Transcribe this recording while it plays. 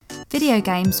Video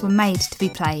games were made to be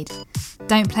played.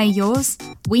 Don't play yours?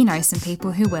 We know some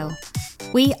people who will.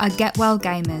 We are Get Well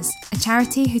Gamers, a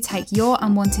charity who take your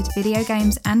unwanted video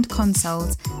games and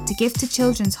consoles to give to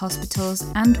children's hospitals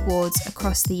and wards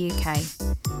across the UK.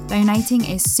 Donating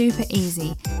is super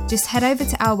easy. Just head over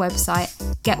to our website,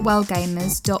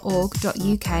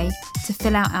 getwellgamers.org.uk, to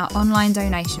fill out our online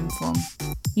donation form.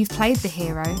 You've played the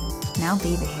hero, now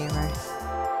be the hero.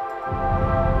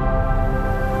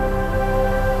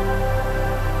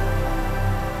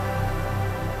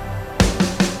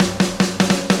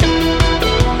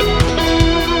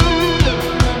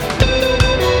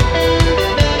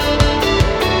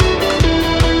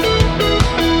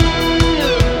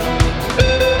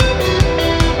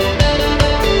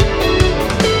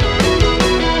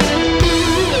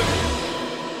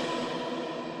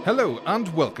 Hello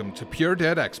and welcome to Pure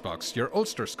Dead Xbox, your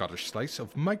Ulster Scottish slice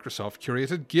of Microsoft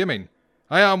curated gaming.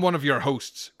 I am one of your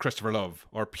hosts, Christopher Love,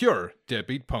 or Pure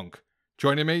Deadbeat Punk.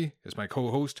 Joining me is my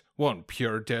co-host, one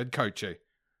Pure Dead Couchy.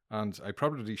 And I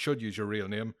probably should use your real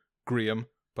name, Graham,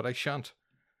 but I shan't.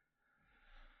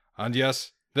 And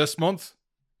yes, this month,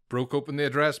 broke open the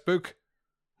address book,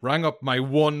 rang up my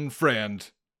one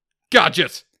friend,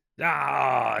 Gadget!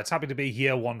 It's happy to be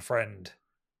here, one friend.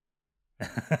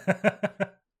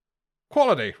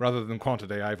 Quality rather than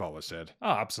quantity, I've always said.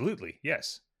 Oh, absolutely,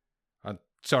 yes. And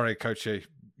sorry, Couchy,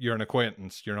 you're an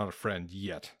acquaintance. You're not a friend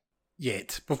yet.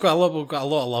 Yet. We've got a lot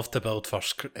of love to build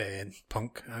first,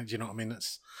 Punk. You know what I mean?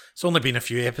 It's only been a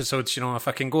few episodes. You know, if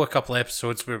I can go a couple of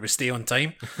episodes where we stay on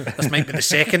time, this might be the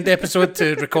second episode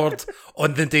to record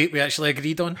on the date we actually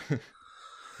agreed on.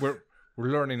 We're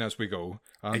learning as we go.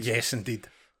 And yes, indeed.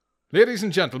 Ladies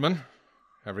and gentlemen,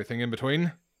 everything in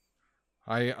between,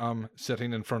 I am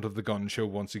sitting in front of the gun show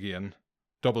once again,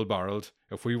 double-barreled.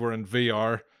 If we were in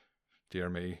VR, dear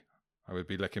me, I would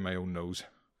be licking my own nose.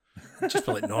 Just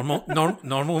be like normal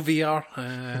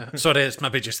VR. Sorry, it's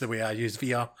maybe just the way I use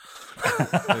VR.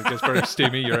 It gets very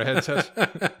steamy, your headset.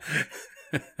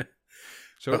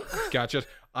 So, Gadget,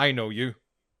 I know you.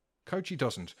 Couchy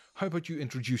doesn't. How about you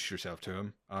introduce yourself to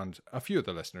him and a few of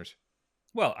the listeners?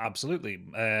 Well, absolutely.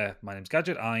 My name's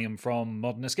Gadget. I am from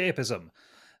Modern Escapism,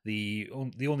 the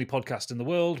only podcast in the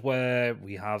world where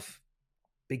we have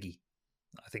Biggie,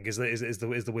 I think is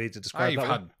the way to describe that. I've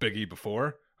had Biggie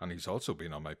before, and he's also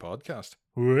been on my podcast.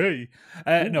 Hooray!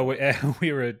 No,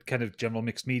 we're a kind of general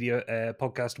mixed media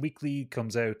podcast. Weekly,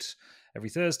 comes out every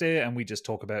Thursday, and we just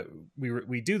talk about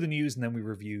we do the news and then we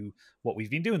review what we've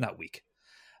been doing that week.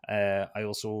 I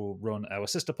also run our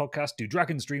sister podcast, Do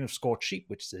Dragons Dream of Scorched Sheep,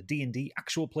 which is a D&D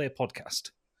actual play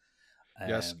podcast.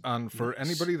 Yes, and for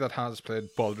anybody that has played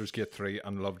Baldur's Gate 3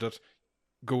 and loved it,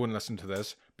 go and listen to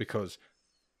this, because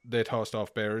they tossed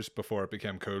off bears before it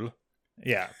became cool.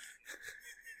 Yeah.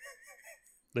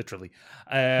 Literally.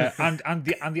 And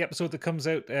the episode that comes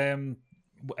out around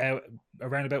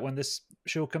about when this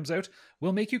show comes out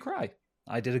will make you cry.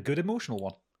 I did a good emotional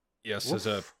one. Yes, Oof. As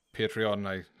a Patreon,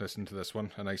 I listened to this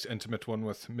one, a nice intimate one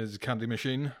with Ms. Candy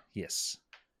Machine. Yes.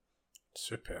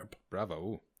 Superb.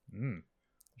 Bravo. Mm.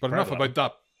 But Bravo. enough about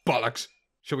that bollocks.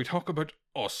 Shall we talk about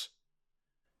us?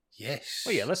 Yes.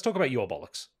 Oh yeah, let's talk about your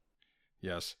bollocks.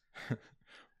 Yes.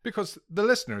 Because the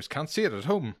listeners can't see it at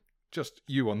home. Just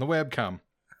you on the webcam.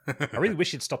 I really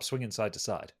wish you'd stop swinging side to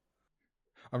side.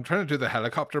 I'm trying to do the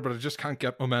helicopter, but I just can't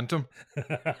get momentum.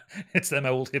 It's them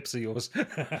old hips of yours.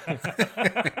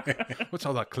 What's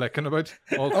all that clicking about?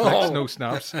 All clicks, no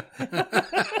snaps.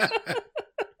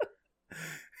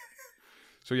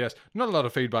 So yes, not a lot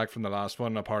of feedback from the last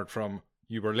one, apart from,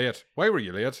 you were late. Why were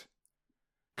you late?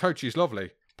 Couchy's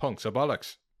lovely. Punk's a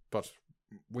bollocks. But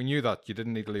we knew that. You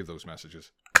didn't need to leave those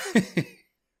messages.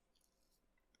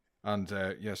 And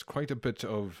yes, quite a bit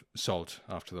of salt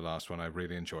after the last one. I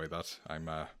really enjoy that. I'm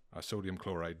a sodium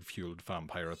chloride fueled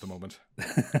vampire at the moment.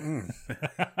 A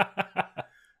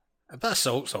bit of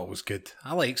salt's always good.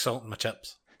 I like salt in my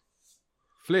chips.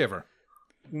 Flavour.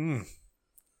 Mm.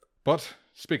 But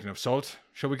speaking of salt,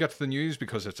 shall we get to the news,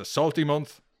 because it's a salty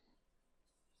month?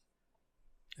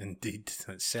 Indeed,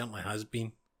 it certainly has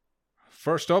been.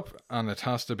 First up, and it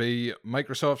has to be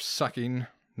Microsoft sacking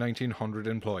 1,900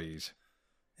 employees.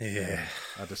 Yeah.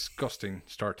 A disgusting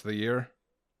start to the year.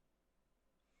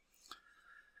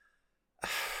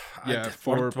 Yeah,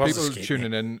 for people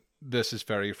tuning in, this is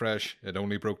very fresh. It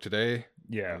only broke today.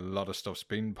 Yeah. A lot of stuff's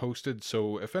been posted,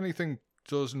 so if anything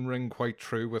doesn't ring quite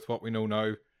true with what we know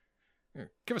now,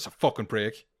 give us a fucking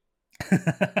break.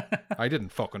 I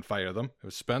didn't fucking fire them. It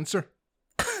was Spencer.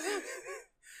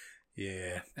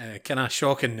 Yeah, kind of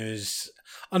shocking news.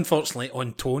 Unfortunately,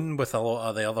 on tone with a lot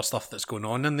of the other stuff that's going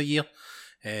on in the year.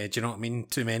 Do you know what I mean?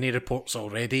 Too many reports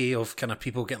already of kind of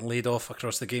people getting laid off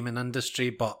across the gaming industry,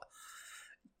 but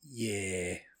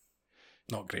yeah,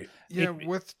 not great. Yeah,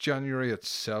 with January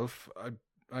itself,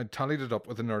 I tallied it up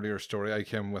with an earlier story. I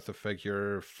came with a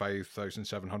figure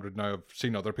 5,700. Now I've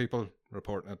seen other people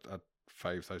reporting it at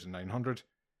 5,900.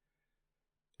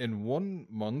 In 1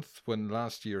 month, when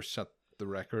last year set the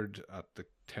record at the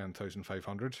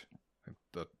 10,500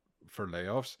 for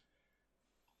layoffs,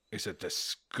 it's a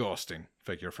disgusting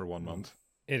figure for 1 month.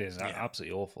 It is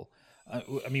absolutely awful.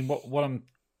 I mean,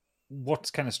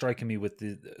 what's kind of striking me with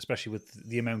especially with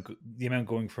the amount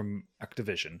going from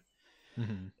Activision,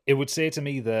 it would say to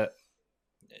me that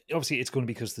obviously it's going to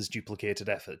be because there's duplicated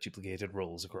effort, duplicated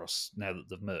roles across now that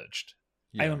they've merged.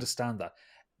 Yeah. I understand that,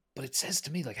 but it says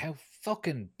to me like how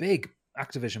fucking big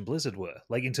Activision Blizzard were,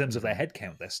 like in terms of their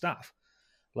headcount, their staff.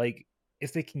 Like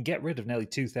if they can get rid of nearly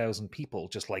 2,000 people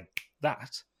just like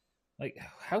that, like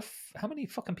how many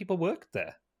fucking people worked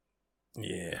there?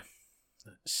 Yeah.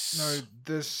 Now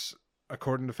this,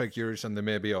 according to figures, and they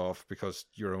may be off because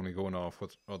you're only going off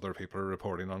what other people are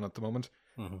reporting on at the moment,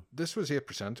 this was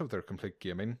 8% of their complete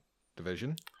gaming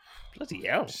division. Bloody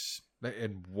hell.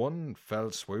 In one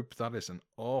fell swoop, that is an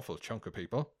awful chunk of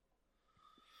people.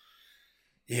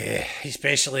 Yeah,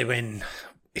 especially when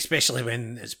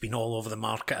it's been all over the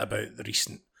market about the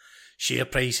recent share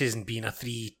prices and being a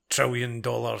 $3 trillion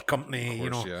company.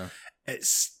 Of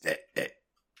course,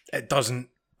 It doesn't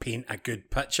paint a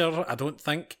good picture, I don't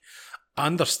think. I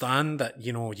understand that,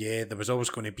 there was always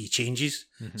going to be changes.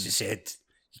 As you said,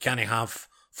 you can't have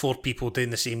 4 people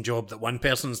doing the same job that one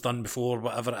person's done before,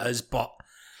 whatever it is, but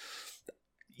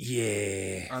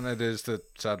yeah. And it is the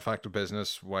sad fact of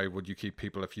business. Why would you keep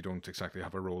people if you don't exactly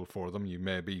have a role for them? You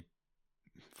may be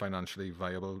financially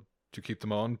viable to keep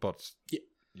them on, but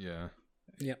yeah.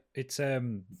 It's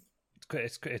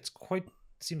quite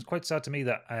seems quite sad to me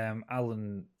that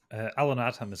Alan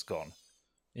Adam is gone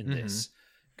in this,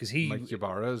 because Mike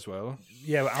Ybarra as well.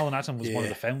 Yeah, Alan Adam was one of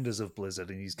the founders of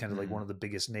Blizzard, and he's kind of like one of the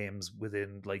biggest names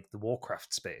within like the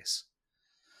Warcraft space.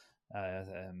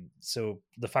 So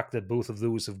the fact that both of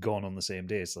those have gone on the same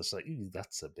day, it's just like, ooh,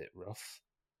 that's a bit rough.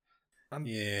 And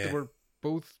they were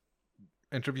both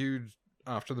interviewed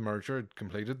after the merger had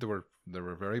completed. They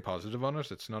were very positive on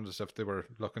it. It's not as if they were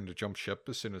looking to jump ship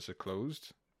as soon as it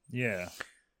closed. Yeah.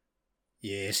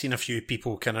 Yeah, I've seen a few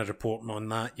people kind of reporting on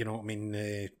that. You know what I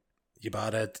mean?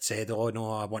 Ybarra had said, "Oh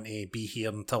no, I want to be here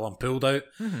until I'm pulled out,"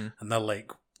 and they're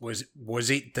like, "Was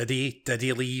it? Did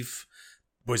he leave?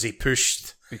 Was he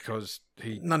pushed?" Because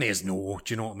none of us know.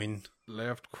 Do you know what I mean?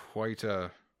 Left quite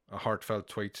a heartfelt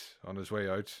tweet on his way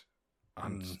out,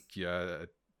 and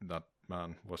that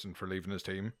man wasn't for leaving his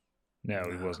team. No,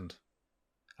 he wasn't.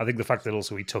 I think the fact that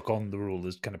also he took on the role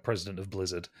as kind of president of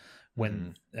Blizzard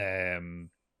when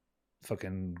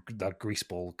fucking that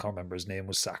greaseball, can't remember his name,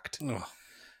 was sacked. Oh.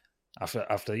 After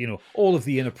all of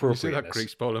the inappropriateness. You see that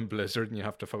greaseball in Blizzard and you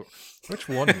have to vote. Which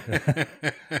one?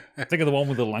 Think of the one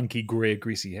with the lanky, grey,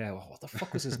 greasy hair. What the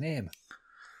fuck was his name?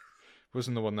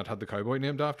 Wasn't the one that had the cowboy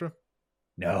named after him?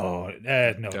 No,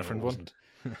 different one.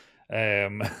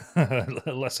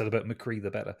 Less said about McCree, the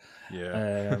better.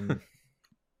 Yeah.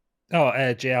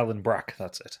 J. Allen Brack,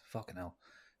 that's it. Fucking hell.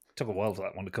 Took a while for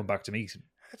that one to come back to me.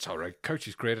 It's all right. Couch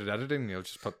is great at editing. He'll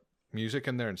just put music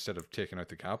in there instead of taking out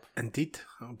the cap. Indeed.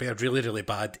 It'll be a really, really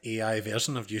bad AI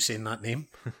version of you saying that name.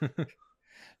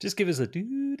 Just give us a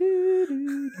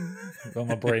doo-doo-doo-doo. Well,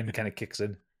 my brain kind of kicks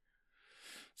in.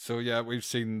 So, yeah, we've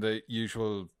seen the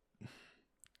usual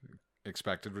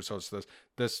expected results of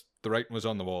this. The writing was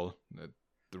on the wall.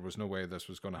 There was no way this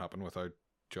was going to happen without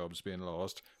jobs being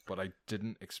lost. But I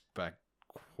didn't expect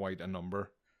quite a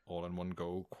number all in one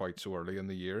go quite so early in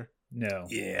the year. No.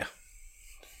 Yeah.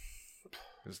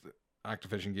 Because the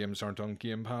Activision games aren't on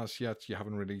Game Pass yet. You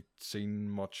haven't really seen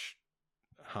much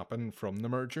happen from the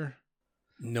merger.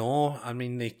 No, I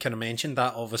mean, they kind of mentioned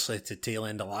that obviously to tail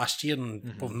end of last year,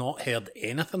 and we've not heard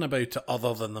anything about it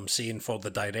other than them saying for the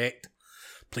direct,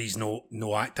 please no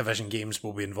Activision games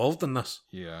will be involved in this.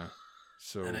 Yeah.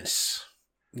 So, and it's,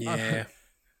 yeah.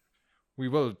 We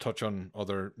will touch on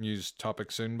other news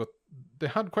topics soon, but they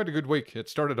had quite a good week. It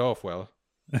started off well.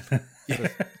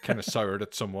 It kind of soured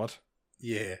it somewhat.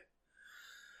 Yeah.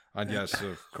 And yes,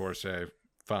 of course,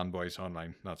 fanboys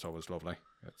online. That's always lovely.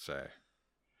 It's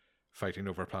fighting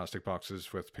over plastic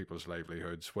boxes with people's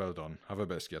livelihoods. Well done. Have a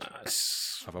biscuit.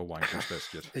 Have a wanker's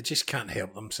biscuit. They just can't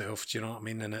help themselves, do you know what I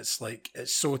mean? And it's like,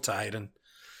 it's so tiring.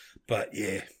 But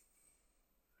yeah.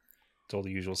 It's all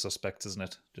the usual suspects, isn't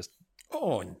it?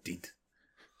 Oh, indeed.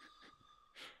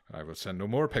 I will send no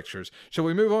more pictures. Shall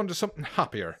we move on to something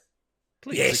happier?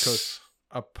 Please. Because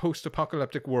a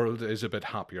post-apocalyptic world is a bit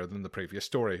happier than the previous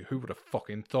story. Who would have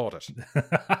fucking thought it?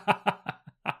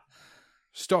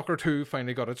 Stalker 2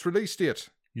 finally got its release date.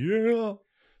 Yeah.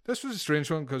 This was a strange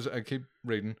one because I keep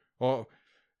reading, oh,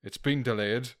 it's been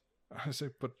delayed. I say,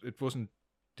 but it wasn't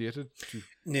dated to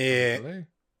delay.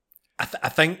 I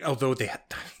think, although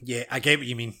I get what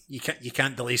you mean. You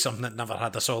can't delay something that never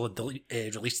had a solid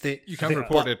release date. You can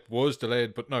report it was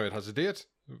delayed, but now it has a date.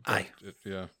 Aye.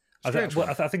 Yeah. I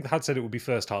think they had said it would be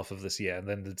first half of this year, and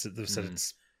then they've said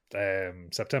it's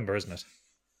September, isn't it?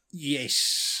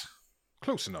 Yes.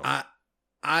 Close enough.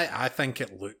 I think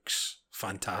it looks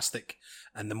fantastic,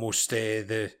 and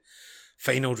the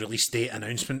final release date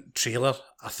announcement trailer,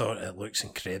 I thought it looks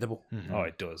incredible. Mm-hmm. Oh,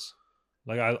 it does.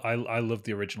 Like I love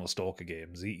the original Stalker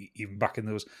games, even back in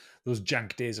those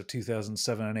jank days of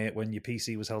 2007 and 8 when your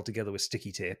PC was held together with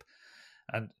sticky tape,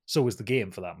 and so was the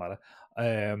game for that matter.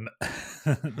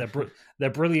 They're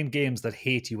brilliant games that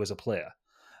hate you as a player.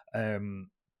 So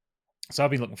I've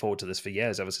been looking forward to this for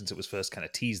years, ever since it was first kind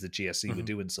of teased that GSC were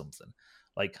doing something.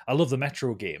 Like, I love the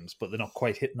Metro games, but they're not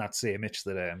quite hitting that same itch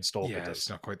that Stalker does. It's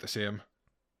not quite the same.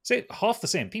 Say half the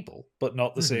same people, but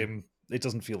not the same. It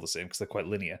doesn't feel the same because they're quite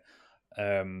linear.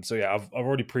 So yeah, I've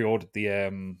already pre-ordered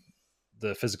the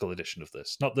physical edition of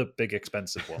this, not the big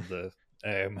expensive one.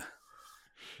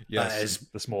 Yes, that is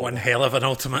the small one one. hell of an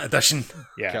Ultimate Edition.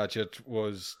 Yeah, Gadget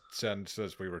was sent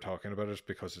as we were talking about it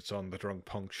because it's on the Drunk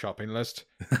Punk shopping list.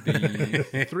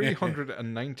 The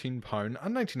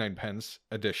 £319.99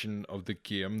 edition of the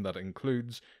game that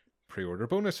includes pre-order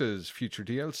bonuses, future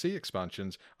DLC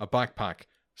expansions, a backpack,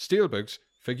 steelbooks,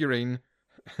 figurine,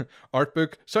 art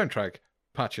book, soundtrack,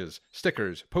 patches,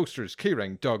 stickers, posters,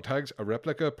 keyring, dog tags, a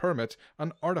replica permit,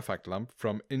 an artifact lamp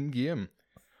from in-game.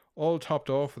 All topped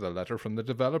off with a letter from the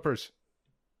developers.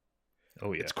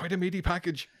 Oh yeah, It's quite a meaty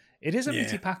package. it is a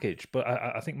meaty package, but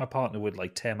I think my partner would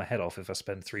like tear my head off if I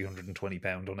spend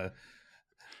 £320 on a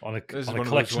This is on one a of those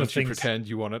collection of ones you things. pretend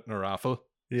you want it in a raffle.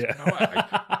 Yeah, No,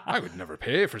 I would never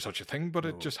pay for such a thing, but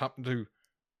it just happened to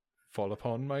fall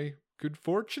upon my good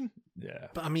fortune. yeah.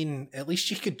 But I mean, at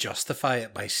least you could justify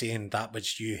it by saying that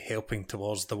was you helping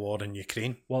towards the war in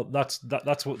Ukraine. Well, that's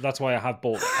why I have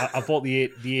bought. I bought the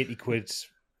 80 quid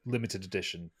limited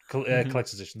edition,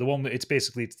 collector's edition. The one that it's the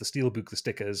steelbook, the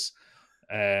stickers,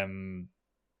 keyring,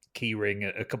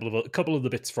 a couple of the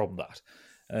bits from that,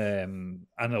 and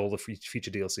all the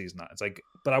future DLCs and that. It's like,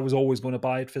 but I was always going to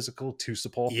buy it physical to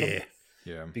support them.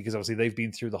 Yeah. Because obviously they've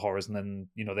been through the horrors, and then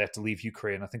they had to leave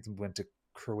Ukraine. I think they went to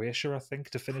Croatia,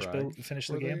 to finish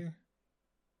the game,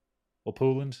 or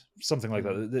Poland, something like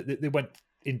that. They went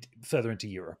further into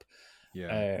Europe,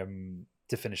 Yeah.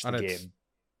 to finish the And game. it's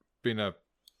been a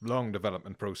long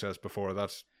development process before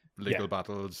that. Legal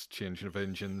battles, changing of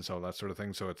engines, all that sort of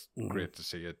thing. So it's great to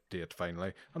see a date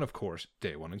finally. And of course,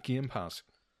 day one in Game Pass.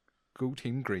 Go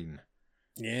Team Green.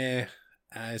 Yeah.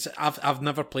 I've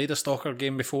never played a Stalker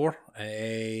game before.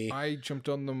 I jumped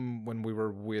on them when we were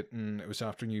waiting. It was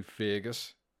after New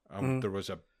Vegas. There was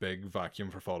a big vacuum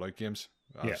for Fallout games,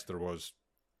 as there was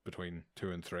between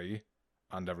 2 and 3.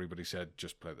 And everybody said,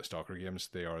 just play the Stalker games.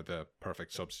 They are the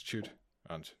perfect substitute.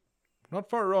 And not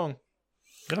far wrong.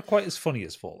 They're not quite as funny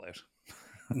as Fallout.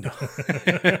 No.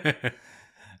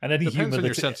 And any Depends humor on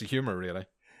your sense of humor, really.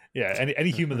 Yeah,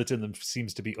 any humor that's in them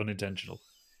seems to be unintentional.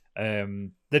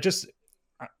 They're just.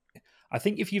 I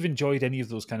think if you've enjoyed any of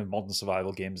those kind of modern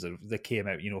survival games that came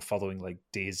out, following like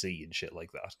DayZ and shit like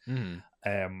that,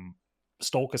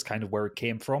 Stalker's kind of where it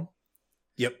came from.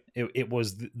 Yep. It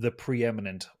was the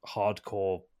preeminent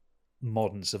hardcore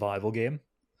modern survival game.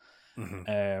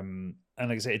 And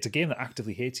like I say, it's a game that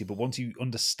actively hates you, but once you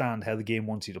understand how the game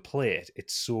wants you to play it,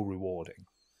 it's so rewarding.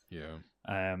 Yeah.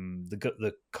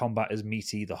 The combat is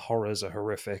meaty, the horrors are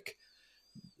horrific,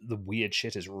 the weird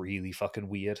shit is really fucking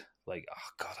weird. Like, oh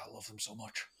god, I love them so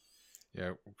much. Yeah,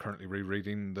 I'm currently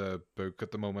rereading the book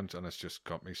at the moment, and it's just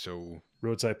got me so...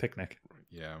 Roadside Picnic.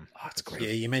 Yeah. Oh, it's great.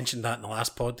 Yeah, you mentioned that in the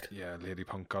last pod. Yeah, Lady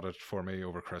Punk got it for me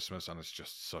over Christmas, and it's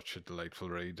just such a delightful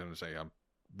read, and I'm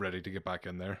ready to get back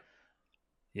in there.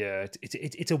 Yeah,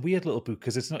 it's a weird little book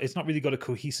because it's not really got a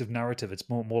cohesive narrative. It's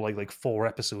more like 4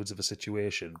 episodes of a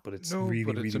situation, but it's really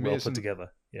well put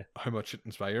together. Yeah, how much it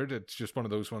inspired. It's just one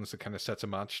of those ones that kind of sets a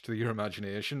match to your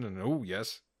imagination, and oh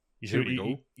yes, here we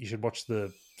go. You should watch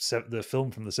the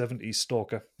film from the 70s,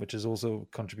 Stalker, which has also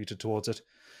contributed towards it.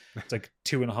 It's like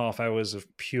 2.5 hours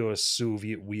of pure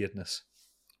Soviet weirdness.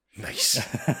 Nice.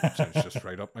 Sounds just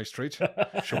right up my street.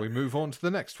 Shall we move on to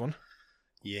the next one?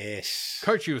 Yes.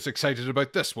 Couchy was excited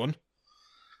about this one.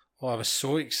 Oh, I was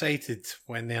so excited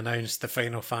when they announced the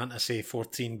Final Fantasy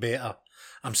 14 beta.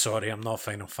 I'm sorry, I'm not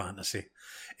Final Fantasy.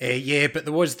 Yeah, but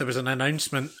there was an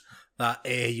announcement that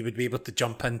you would be able to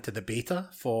jump into the beta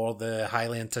for the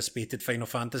highly anticipated Final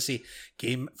Fantasy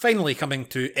game, finally coming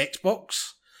to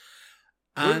Xbox.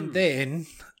 And then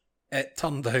it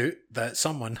turned out that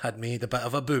someone had made a bit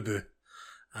of a boo-boo.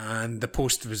 And the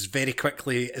post was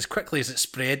quickly as it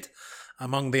spread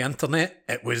among the internet,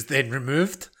 it was then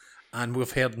removed. And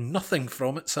we've heard nothing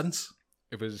from it since.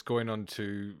 It was going on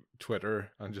to Twitter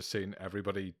and just seeing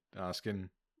everybody asking,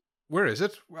 where is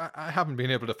it? I haven't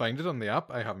been able to find it on the app.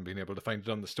 I haven't been able to find it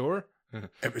on the store.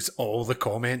 It was all the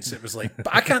comments. It was like,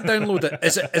 but I can't download it.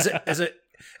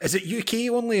 Is it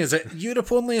UK only? Is it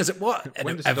Europe only? Is it what?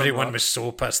 And everyone was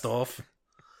so pissed off.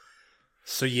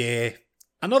 So yeah,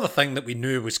 another thing that we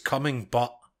knew was coming,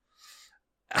 but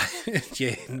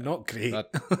yeah, not great.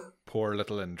 That poor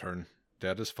little intern,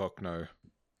 dead as fuck now.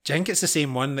 Do you think it's the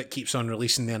same one that keeps on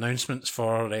releasing the announcements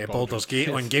for Baldur's Gate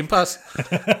on Game Pass?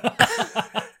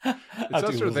 It's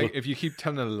that sort of thing. If you keep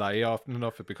telling a lie often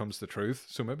enough, it becomes the truth.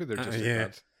 So maybe they're just like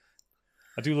that.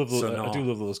 I do love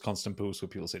those constant posts where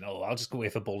people saying, "Oh, I'll just go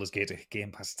wait for Baldur's Gate to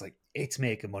Game Pass." It's like, it's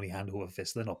making money hand over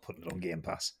fist. They're not putting it on Game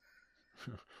Pass.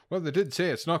 Well, they did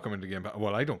say it's not coming to Game Pass.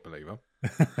 Well, I don't believe him.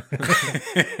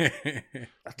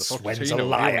 That's Swen's a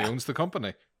liar. He owns the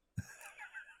company.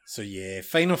 So yeah,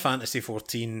 Final Fantasy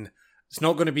 14. It's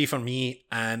not going to be for me,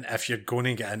 and if you're going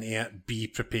to get into it, be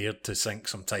prepared to sink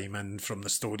some time in from the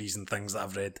stories and things that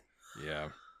I've read. Yeah,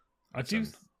 I do.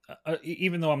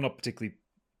 Even though I'm not particularly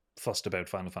fussed about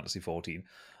Final Fantasy 14,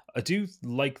 I do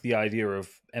like the idea of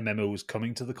MMOs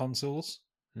coming to the consoles,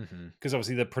 because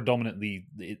obviously they're predominantly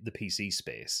the PC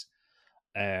space,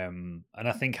 and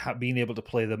I think being able to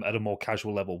play them at a more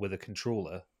casual level with a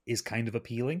controller is kind of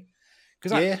appealing.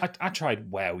 Because I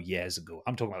tried WoW years ago.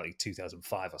 I'm talking about like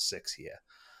 2005 or 6 here.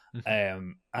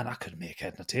 And I couldn't make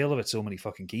head nor tail of it. So many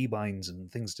fucking keybinds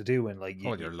and things to do. And like,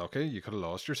 you're lucky. You could have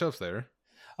lost yourself there.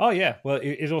 Oh, yeah. Well,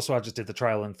 it also, I just did the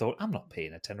trial and thought, I'm not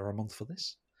paying $10 a month for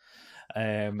this.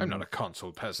 I'm not a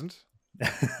console peasant.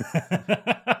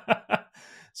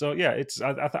 So, yeah,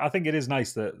 I think it is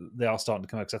nice that they are starting to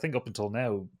come out. Because I think up until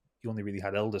now, you only really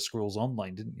had Elder Scrolls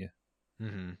Online, didn't you?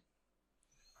 Mm-hmm.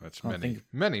 That's many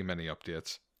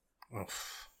updates. Oh.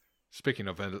 Speaking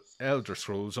of Elder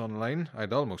Scrolls Online,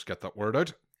 I'd almost get that word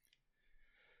out.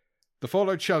 The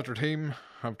Fallout Shelter team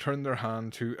have turned their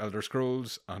hand to Elder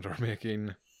Scrolls and are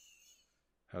making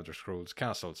Elder Scrolls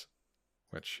Castles,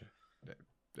 which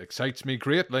excites me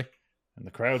greatly. And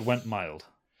the crowd went mild.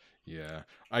 Yeah.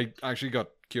 I actually got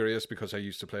curious because I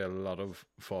used to play a lot of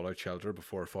Fallout Shelter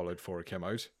before Fallout 4 came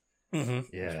out.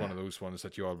 Mm-hmm. Yeah. It was one of those ones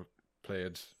that you all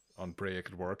played on break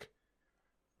at work.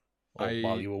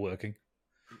 While you were working.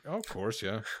 Oh, of course,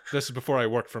 yeah. This is before I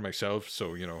worked for myself,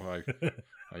 so, I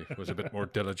was a bit more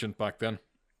diligent back then.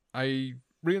 I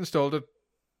reinstalled it,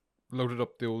 loaded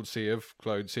up the old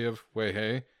cloud save,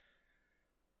 hey.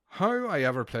 How I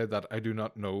ever played that, I do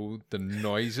not know. The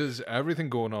noises, everything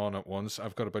going on at once.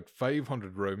 I've got about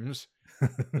 500 rooms.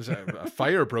 A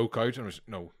fire broke out, and I was,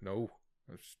 no.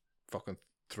 Let's fucking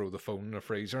throw the phone in a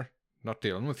freezer. Not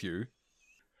dealing with you.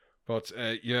 But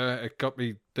it got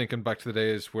me thinking back to the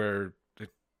days where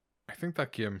I think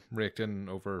that game raked in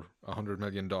over $100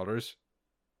 million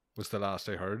was the last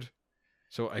I heard.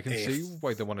 So I can see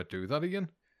why they want to do that again.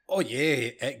 Oh yeah,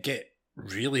 it get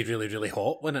really, really, really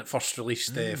hot when it first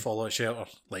released Fallout Shelter.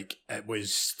 Like, it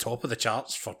was top of the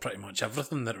charts for pretty much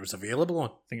everything that it was available on.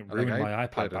 I think it ruined my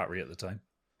iPad battery at the time.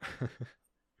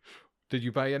 Did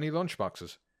you buy any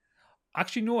lunchboxes?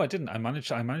 Actually, no, I didn't. I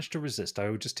managed to resist. I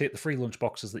would just take the free lunch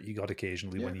boxes that you got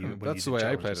occasionally when you. That's the way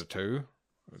I played it too.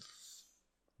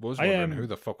 Was wondering who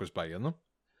the fuck was buying them.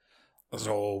 There's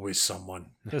always someone.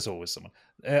 There's always someone.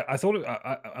 I thought.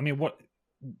 I mean,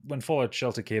 when Fallout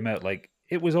Shelter came out, like,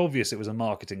 it was obvious it was a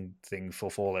marketing thing for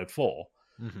Fallout 4,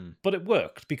 but it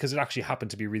worked because it actually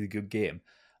happened to be a really good game.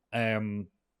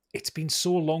 It's been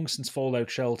so long since Fallout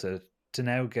Shelter to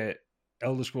now get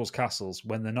Elder Scrolls Castles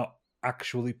when they're not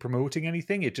actually promoting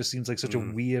anything. It just seems like such a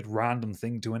weird random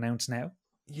thing to announce now.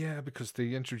 Yeah, because they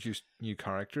introduced new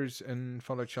characters in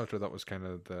Fallout Shelter. That was kind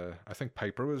of I think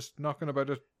Piper was knocking about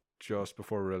it just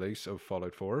before release of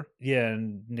Fallout 4. Yeah,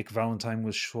 and Nick Valentine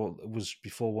was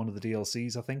before one of the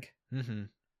DLCs, I think.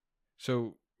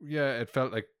 So yeah, it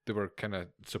felt like they were kind of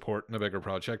supporting a bigger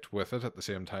project with it at the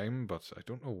same time, but I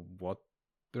don't know what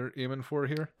they're aiming for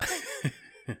here.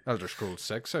 Elder Scrolls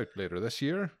 6 out later this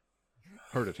year.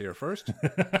 Heard it here first.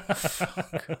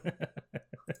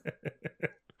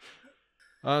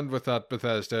 And with that,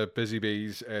 Bethesda Busy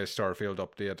Bees Starfield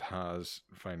update has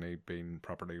finally been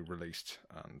properly released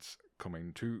and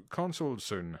coming to consoles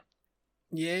soon.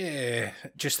 Yeah,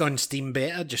 just on Steam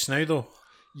Beta just now though.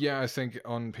 Yeah, I think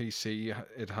on PC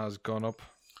it has gone up.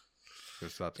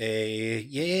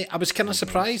 Yeah, I was kind of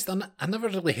surprised. I never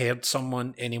really heard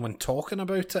anyone talking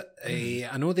about it.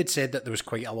 I know they'd said that there was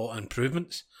quite a lot of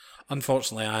improvements.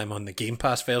 Unfortunately, I'm on the Game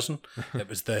Pass version. It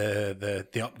was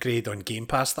the upgrade on Game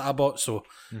Pass that I bought, so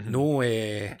no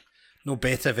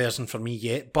beta version for me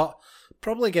yet. But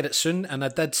probably get it soon. And I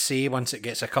did say once it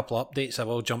gets a couple of updates, I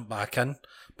will jump back in.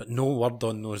 But no word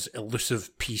on those elusive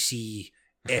PC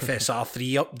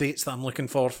FSR3 updates that I'm looking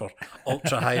for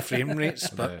ultra high frame rates.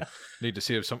 But need to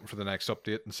save something for the next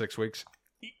update in 6 weeks.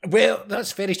 Well,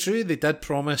 that's very true. They did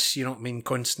promise,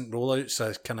 constant rollouts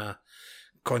as kind of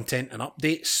content and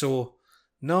updates. So,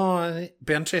 no, it'd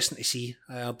be interesting to see.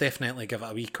 I'll definitely give it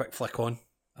a wee quick flick on.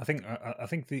 I think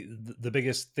the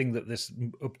biggest thing that this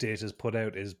update has put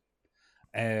out is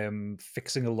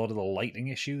fixing a lot of the lighting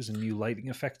issues and new lighting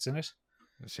effects in it.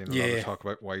 I've seen a lot of talk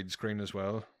about widescreen as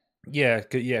well. Yeah,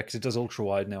 because it does ultra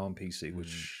wide now on PC,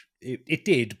 which it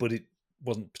did, but it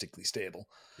wasn't particularly stable.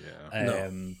 Yeah.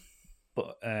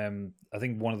 But I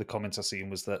think one of the comments I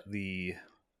seen was that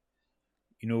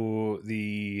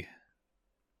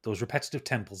those repetitive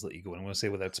temples that you go in, I'm going to say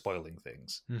without spoiling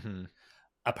things,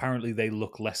 apparently they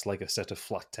look less like a set of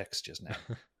flat textures now.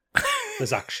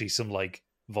 There's actually some like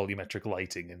volumetric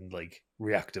lighting and like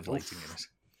reactive lighting in it.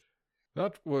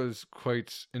 That was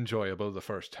quite enjoyable the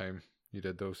first time you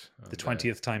did those. The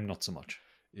 20th time, not so much.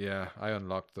 Yeah, I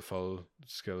unlocked the full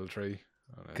skill tree.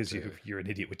 Because you're an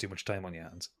idiot with too much time on your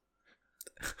hands.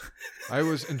 I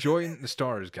was enjoying the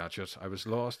stars gadget. I was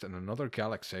lost in another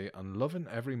galaxy and loving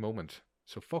every moment.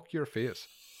 So fuck your face.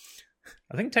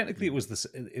 I think technically it was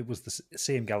the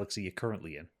same galaxy you're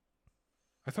currently in.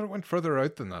 I thought it went further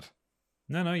out than that.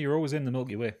 No, you're always in the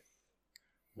Milky Way.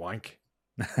 Wank.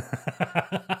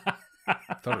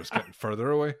 I thought it was getting further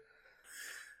away.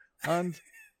 And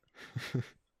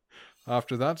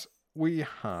after that, we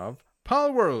have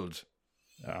Palworld.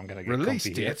 I'm going to get release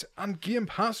date here. And Game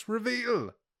Pass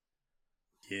reveal.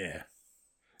 Yeah.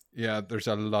 Yeah, there's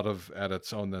a lot of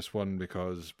edits on this one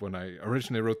because when I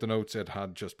originally wrote the notes, it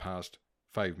had just passed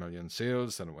 5 million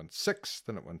sales, then it went 6,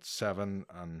 then it went 7,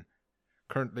 and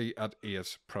currently at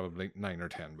 8, probably 9 or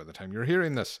 10 by the time you're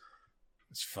hearing this.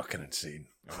 It's fucking insane.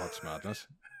 Oh, that's madness.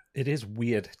 It is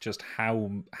weird just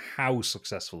how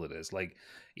successful it is. Like,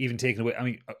 even taking away, I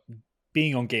mean,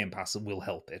 being on Game Pass will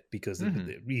help it because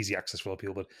the easy access for a lot of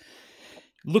people, but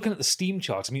looking at the Steam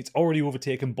charts, I mean, it's already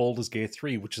overtaken Baldur's Gate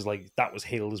 3, which is like, that was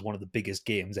hailed as one of the biggest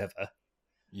games ever.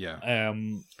 Yeah.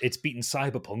 It's beaten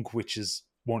Cyberpunk, which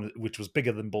was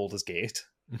bigger than Baldur's Gate.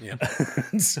 Yeah.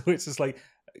 So it's just like,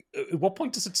 at what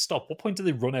point does it stop? What point do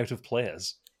they run out of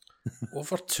players?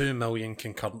 Over 2 million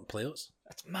concurrent players.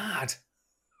 That's mad.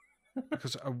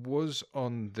 Because I was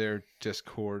on their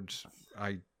Discord.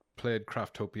 I played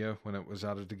Craftopia when it was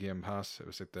added to Game Pass. It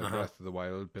was like the Breath of the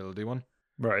Wild buildy one.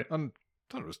 Right. And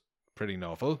thought it was pretty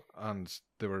novel. And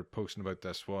they were posting about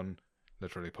this one,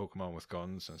 literally Pokemon with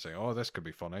guns, and saying, oh, this could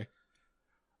be funny.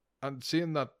 And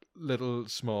seeing that little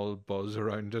small buzz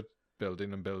around it,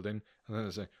 building, and then I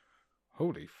was like,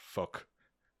 holy fuck.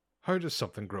 How does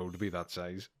something grow to be that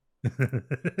size?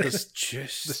 It's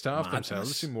just the staff madness.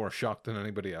 themselves seem more shocked than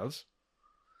anybody else.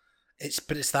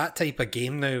 But it's that type of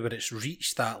game now where it's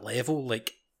reached that level.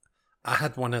 Like, I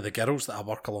had one of the girls that I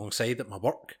work alongside at my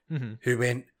work who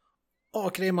went,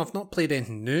 oh, Graham, I've not played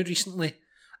anything new recently.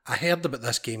 I heard about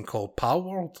this game called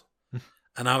Palworld.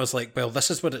 And I was like, well,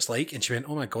 this is what it's like. And she went,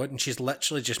 oh my God. And she's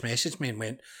literally just messaged me and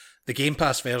went, the Game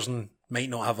Pass version might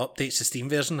not have updates the Steam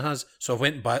version has. So I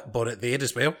went and bought it there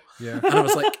as well. Yeah. And I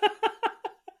was like,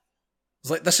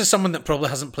 this is someone that probably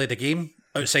hasn't played a game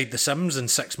outside The Sims in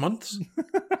 6 months.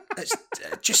 It's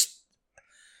just...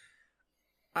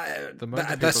 the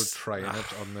amount of people trying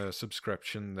it on the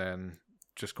subscription, then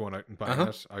just going out and buying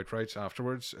it outright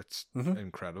afterwards, it's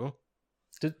incredible.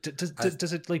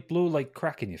 Does it like blow like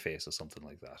crack in your face or something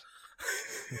like that?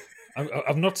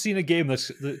 I've not seen a game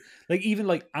that's like, even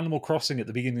like Animal Crossing at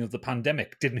the beginning of the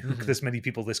pandemic didn't hook this many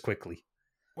people this quickly.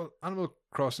 Well, Animal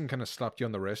Crossing kind of slapped you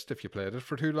on the wrist if you played it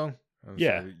for too long. And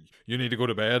yeah. So you need to go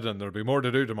to bed and there'll be more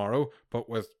to do tomorrow. But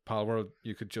with Palworld,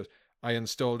 you could just... I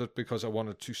installed it because I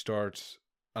wanted to start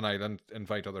an island,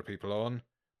 invite other people on,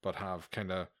 but have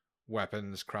kind of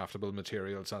weapons, craftable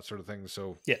materials, that sort of thing.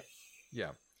 So,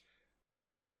 yeah.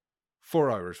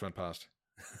 4 hours went past.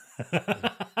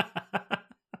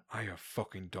 I have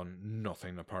fucking done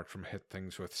nothing apart from hit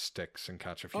things with sticks and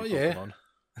catch a few Pokemon.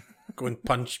 Go and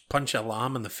punch a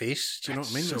lamb in the face. Do you know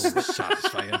what I mean? So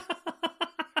satisfying.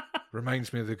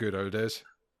 Reminds me of the good old days.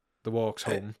 The walks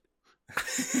home.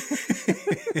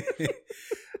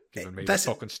 giving me this-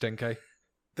 the fucking stink eye.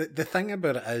 The thing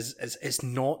about it is it's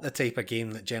not the type of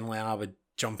game that generally I would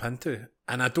jump into.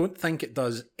 And I don't think it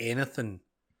does anything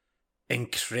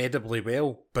incredibly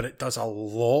well, but it does a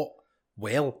lot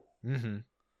well. Mm-hmm. Do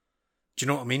you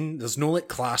know what I mean? There's no like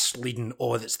class leading,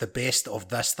 oh, that's the best of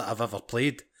this that I've ever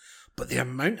played. But the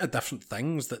amount of different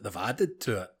things that they've added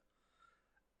to it,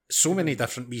 so many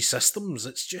different wee systems,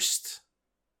 it's just...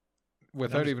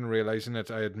 Without even realising it,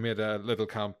 I had made a little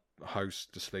camp house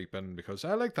to sleep in because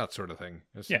I like that sort of thing.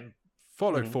 It's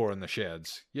Fallout 4 in the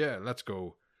sheds. Yeah, let's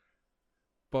go.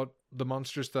 But the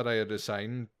monsters that I had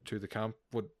assigned to the camp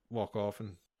would walk off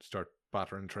and start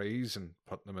battering trees and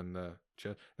putting them in the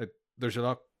shed. There's a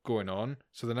lot going on.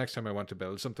 So the next time I went to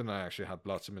build something, I actually had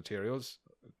lots of materials.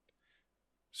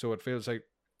 So it feels like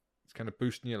it's kind of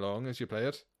boosting you along as you play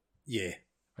it. Yeah.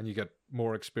 And you get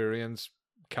more experience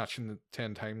catching the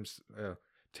 10 times,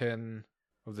 10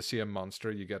 of the same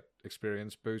monster. You get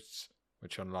experience boosts,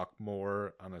 which unlock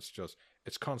more. And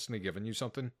it's constantly giving you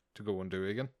something to go and do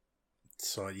again.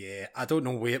 So yeah, I don't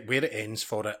know where it ends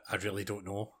for it. I really don't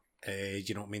know.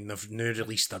 You know what I mean? They've now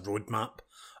released a roadmap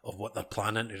of what they're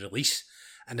planning to release.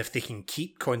 And if they can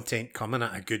keep content coming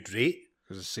at a good rate...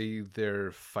 Because I see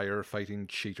they're firefighting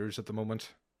cheaters at the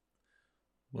moment.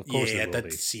 Well, of course yeah, they I will did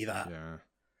be. see that. Yeah.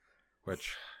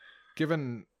 Which,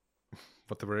 given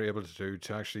what they were able to do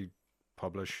to actually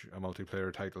publish a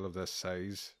multiplayer title of this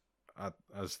size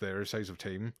as their size of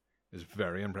team is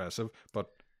very impressive. But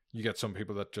you get some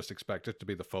people that just expect it to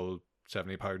be the full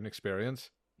 £70 experience.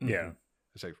 Yeah.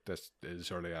 It's like, this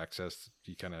is early access.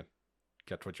 You kind of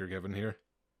get what you're given here.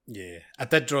 Yeah, I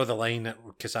did draw the line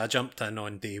because I jumped in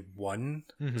on day one.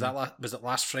 Mhm. Was it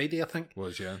last Friday? I think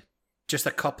Was, yeah. just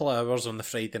a couple of hours on the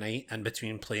Friday night in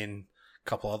between playing a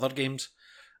couple other games,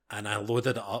 and I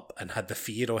loaded it up and had the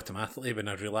fear automatically when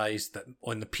I realised that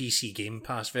on the PC Game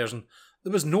Pass version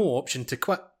there was no option to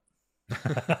quit.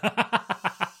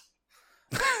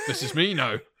 This is me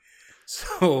now.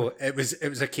 So it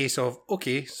was a case of,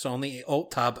 okay, so I'll need to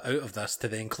alt tab out of this to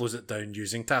then close it down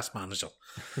using Task Manager.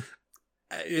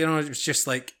 You know, it was just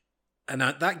like, and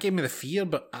that gave me the fear.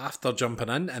 But after jumping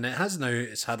in, and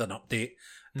it's had an update.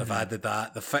 They've added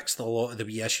that. They've fixed a lot of the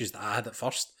wee issues that I had at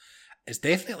first.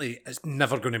 It's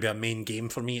never going to be a main game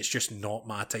for me. It's just not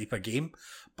my type of game.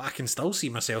 But I can still see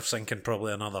myself sinking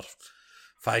probably another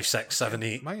 5, 6, 7,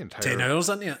 8, My entire 10 hours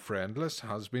into it. friend list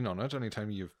has been on it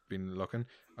anytime you've been looking.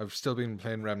 I've still been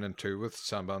playing Remnant 2 with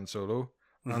Samban Solo.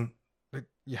 And like,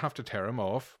 you have to tear him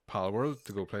off Palworld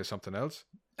to go play something else.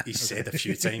 He said a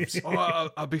few times. Oh,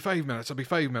 I'll be 5 minutes. I'll be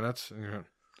 5 minutes. And you're going,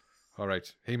 all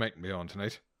right, he might be on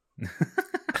tonight.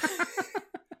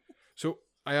 So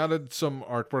I added some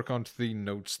artwork onto the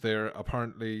notes there.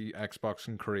 Apparently, Xbox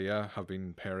and Korea have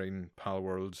been pairing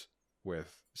Palworlds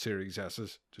with Series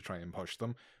S's to try and push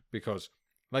them because,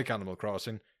 like Animal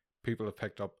Crossing, people have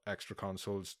picked up extra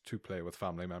consoles to play with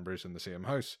family members in the same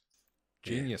house.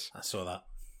 Genius. Yeah, I saw that.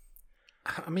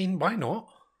 I mean, why not?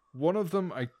 One of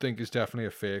them, I think, is definitely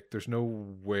a fake. There's no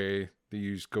way they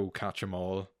use Go Catch 'Em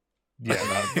All. Yeah,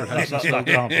 that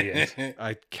can't be it.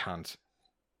 I can't.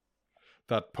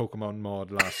 That Pokemon mod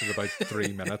lasted about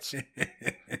 3 minutes.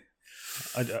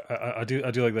 I do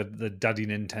like that the Daddy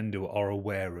Nintendo are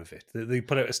aware of it. They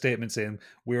put out a statement saying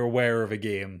we're aware of a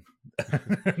game.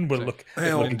 And we'll look.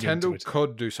 Well, looking into Nintendo it.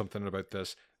 could do something about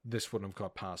this. This wouldn't have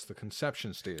got past the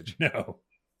conception stage. No.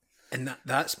 And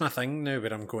that's my thing now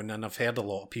where I'm going, and I've heard a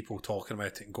lot of people talking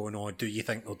about it and going, oh, do you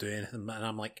think they'll do anything? And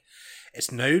I'm like,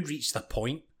 it's now reached a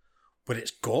point where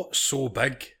it's got so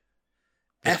big.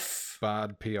 If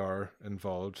Bad PR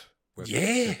involved with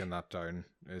Yeah. taking that down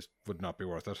would not be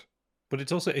worth it. But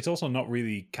it's also not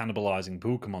really cannibalizing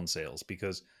Pokemon sales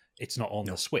because it's not on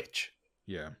the Switch.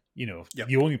 Yeah. You know, Yep.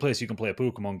 the only place you can play a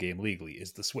Pokemon game legally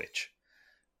is the Switch.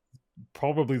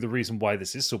 Probably the reason why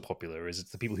this is so popular is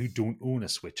it's the people who don't own a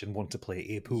Switch and want to play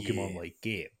a Pokemon-like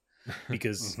game.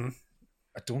 Because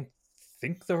I don't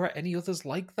think there are any others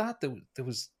like that. There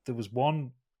was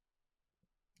one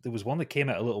that came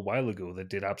out a little while ago that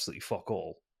did absolutely fuck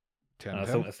all. And I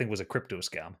think it was a crypto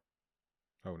scam.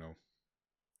 Oh no.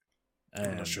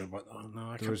 I'm not sure what. Oh, no, I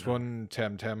There can't was remember. one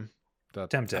Temtem that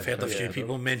Temtem. I've heard a few Yeah.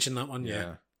 people mention that one.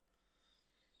 Yeah.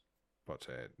 But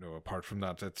no, apart from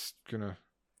that, it's gonna.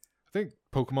 I think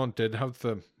Pokemon did have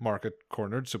the market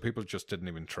cornered, so people just didn't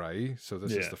even try. So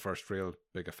this is Yeah. the first real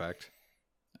big effect.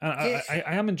 And I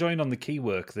am enjoying on the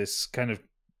keywork this kind of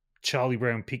Charlie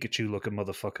Brown Pikachu looking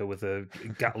motherfucker with a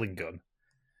Gatling gun.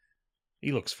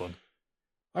 He looks fun.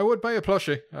 I would buy a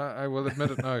plushie. I will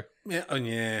admit it now. Yeah, oh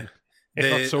yeah.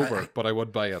 Not sober, but I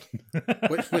would buy it.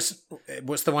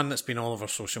 What's the one that's been all over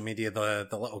social media? The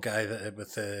little guy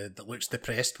that looks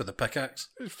depressed with a pickaxe.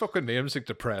 His fucking name's like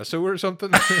Depresso or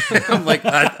something. I'm like,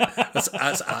 that's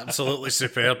absolutely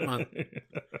superb, man.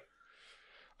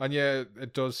 And yeah,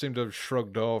 it does seem to have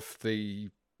shrugged off the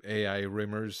AI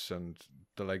rumors and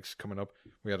the likes coming up.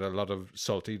 We had a lot of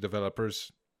salty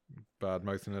developers bad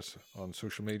mouthing it on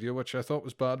social media, which I thought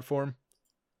was bad form.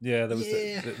 Yeah, there was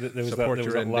there was Support that,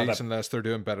 your there was indies unless they're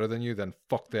doing better than you, then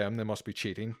fuck them. They must be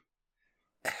cheating.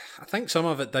 I think some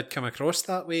of it did come across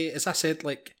that way. As I said,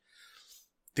 like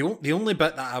the only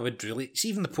bit that I would really see,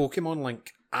 even the Pokemon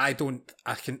link,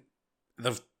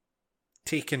 they've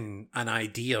taken an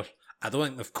idea. I don't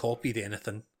think they've copied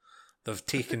anything. They've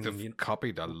taken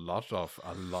copied a lot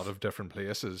of different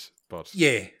places, but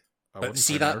yeah. I But wouldn't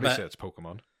see that primarily bit, say it's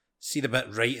Pokemon. see the bit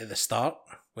right at the start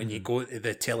when you go to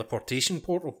the teleportation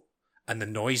portal and the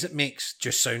noise it makes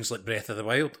just sounds like Breath of the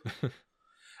Wild.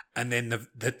 And then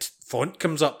the font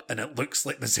comes up and it looks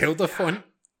like the Zelda font.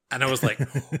 And I was like,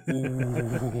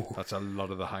 ooh. That's a lot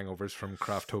of the hangovers from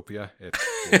Craftopia. It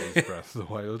is Breath of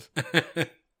the Wild.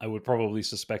 I would probably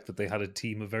suspect that they had a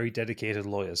team of very dedicated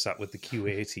lawyers sat with the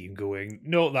QA team going,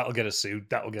 no, that'll get us sued.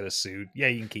 That'll get us sued. Yeah,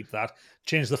 you can keep that.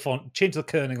 Change the font, change the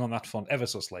kerning on that font ever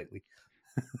so slightly.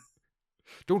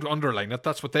 Don't underline it.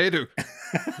 That's what they do.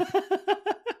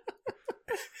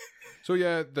 So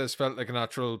yeah, this felt like a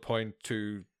natural point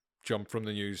to jump from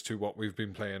the news to what we've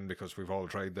been playing because we've all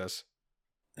tried this.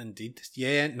 Indeed.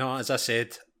 Yeah, no, as I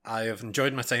said, I have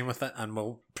enjoyed my time with it and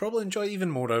will probably enjoy even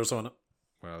more hours on it.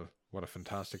 Well, what a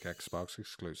fantastic Xbox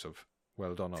exclusive.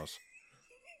 Well done, us.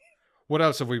 What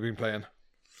else have we been playing?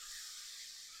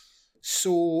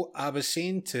 So, I was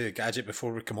saying to Gadget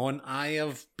before we come on,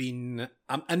 I'm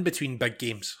in between big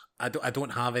games. I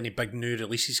don't have any big new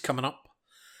releases coming up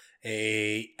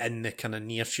in the kind of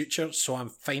near future, so I'm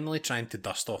finally trying to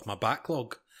dust off my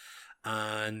backlog.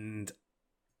 And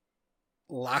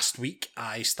last week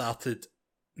I started...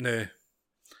 Now,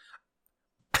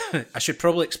 I should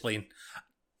probably explain.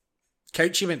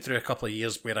 Couchy went through a couple of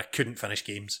years where I couldn't finish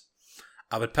games.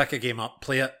 I would pick a game up,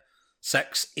 play it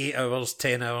 6, 8 hours,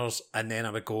 10 hours, and then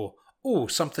I would go, oh,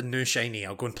 something new shiny,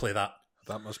 I'll go and play that.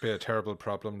 That must be a terrible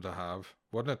problem to have,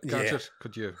 wouldn't it, Gadget?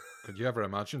 Yeah. Could you ever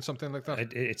imagine something like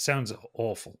that? It sounds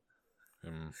awful.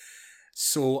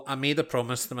 So I made a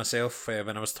promise to myself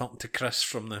when I was talking to Chris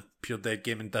from the Pure Dead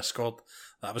Gaming Discord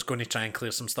that I was going to try and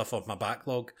clear some stuff off my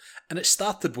backlog. And it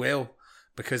started well,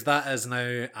 because that is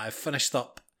now, I've finished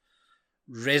up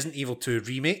Resident Evil 2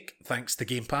 Remake, thanks to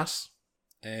Game Pass.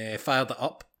 Fired it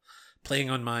up.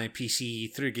 Playing on my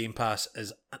PC through Game Pass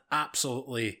is an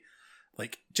absolutely,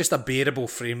 like, just a bearable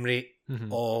frame rate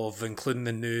of including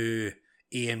the new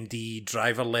AMD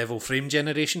driver level frame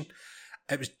generation.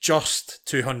 It was just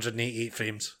 288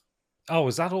 frames. Oh,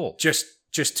 is that all? Just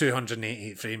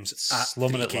 288 frames at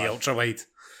Slumming it 3K live. ultra wide.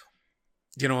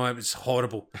 You know, it was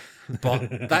horrible.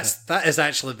 But that is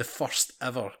actually the first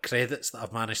ever credits that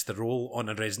I've managed to roll on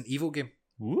a Resident Evil game.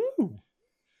 Woo!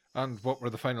 And what were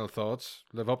the final thoughts?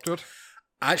 Live up to it?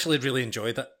 I actually really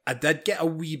enjoyed it. I did get a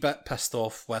wee bit pissed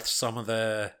off with some of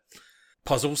the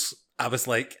puzzles. I was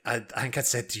like, I think I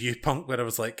said to you, Punk, where I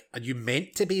was like, are you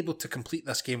meant to be able to complete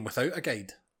this game without a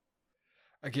guide?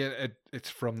 Again, it's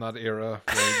from that era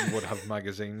where you would have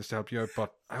magazines to help you out,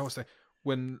 but I always think,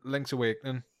 when Link's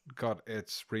Awakening got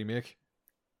its remake,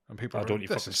 and people were don't like,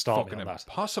 you this fucking is start me fucking on that.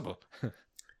 impossible.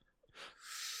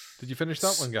 Did you finish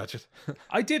that one, Gadget?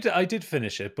 I did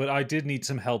finish it, but I did need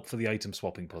some help for the item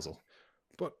swapping puzzle.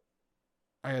 But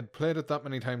I had played it that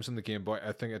many times in the Game Boy,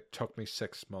 I think it took me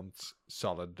 6 months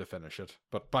solid to finish it.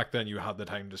 But back then you had the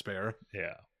time to spare.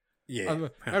 Yeah. Yeah. And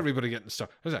everybody getting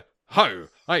stuck. I was like, how?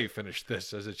 I finished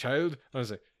this as a child. I was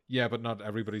like, yeah, but not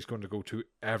everybody's going to go to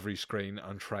every screen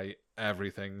and try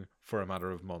everything for a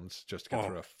matter of months just to get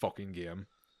through a fucking game.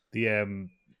 The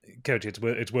Coach, it's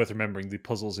worth remembering the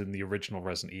puzzles in the original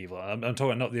Resident Evil. I'm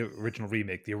talking not the original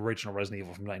remake, the original Resident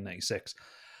Evil from 1996.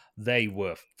 They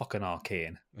were fucking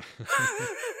arcane.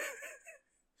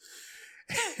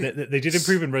 they did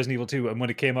improve in Resident Evil 2, and when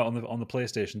it came out on the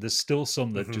PlayStation, there's still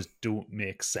some that just don't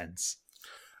make sense.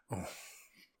 Oh.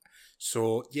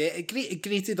 So yeah, it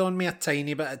grated on me a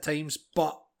tiny bit at times,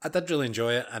 but I did really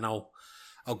enjoy it, and I'll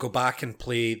go back and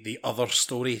play the other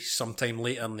story sometime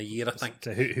later in the year, I think.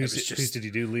 So who's did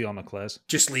you do, Leon or Claire's?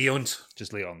 Just Leon's.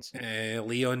 Just Leon's.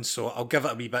 Leon, so I'll give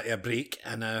it a wee bit of a break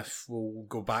and we'll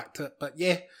go back to it. But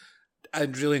yeah, I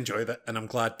really enjoyed it, and I'm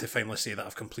glad to finally say that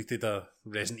I've completed a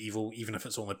Resident Evil, even if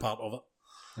it's only part of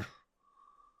it.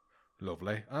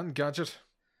 Lovely. And Gadget?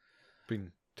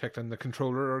 Been taking the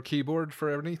controller or keyboard for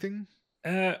anything?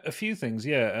 A few things,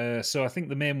 yeah. So I think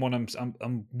the main one,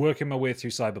 I'm working my way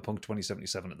through Cyberpunk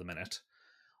 2077 at the minute.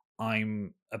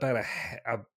 I'm about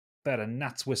a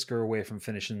gnat's whisker away from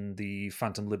finishing the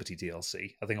Phantom Liberty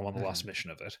DLC. I think I'm on the last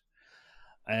mission of it.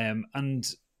 And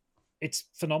it's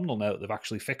phenomenal now that they've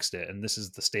actually fixed it, and this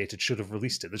is the state it should have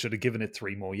released it. They should have given it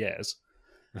 3 more years.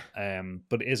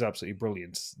 But it is absolutely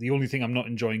brilliant. The only thing I'm not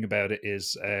enjoying about it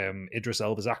is Idris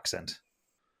Elba's accent.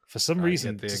 For some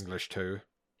reason, the English too.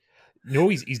 No,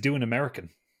 he's doing American.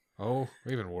 Oh,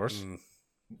 even worse.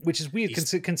 Which is weird,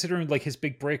 considering like his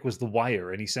big break was The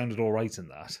Wire, and he sounded all right in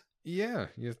that. Yeah,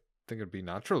 you think it'd be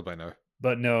natural by now.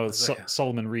 But no,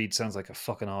 Solomon Reed sounds like a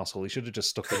fucking arsehole. He should have just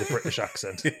stuck with a British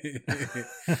accent.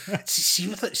 see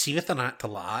with an actor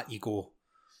like that, you go,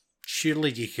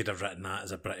 surely you could have written that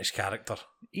as a British character.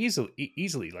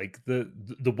 Easily. Like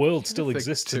the world still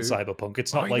exists in Cyberpunk.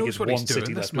 It's not like it's one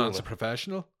city. This man's a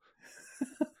professional.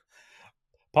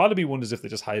 Part of me wonders if they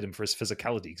just hired him for his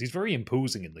physicality, because he's very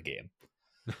imposing in the game.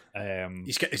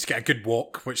 He's got a good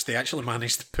walk, which they actually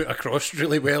managed to put across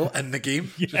really well in the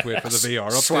game. Yeah. Just wait for the VR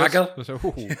update. Swagger.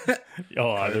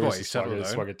 There is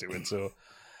swagger to it. So,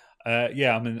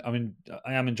 yeah,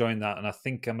 I am enjoying that, and I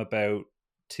think I'm about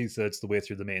 2/3 of the way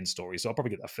through the main story, so I'll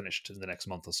probably get that finished in the next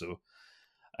month or so.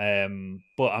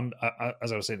 But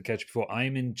as I was saying to Kedge before,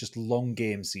 I'm in just long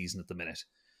game season at the minute.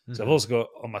 So I've also got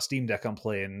on my Steam Deck, I'm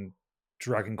playing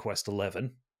Dragon Quest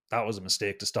XI. That was a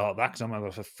mistake to start that, because I'm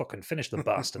going to fucking finish the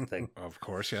bastard thing. Of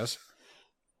course, yes.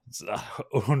 It's a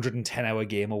 110-hour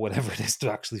game or whatever it is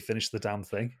to actually finish the damn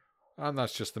thing. And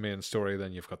that's just the main story.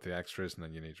 Then you've got the extras, and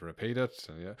then you need to repeat it.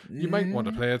 So yeah, you might want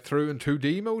to play it through in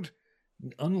 2D mode.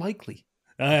 Unlikely.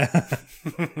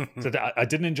 So I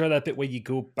didn't enjoy that bit where you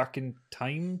go back in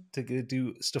time to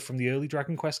do stuff from the early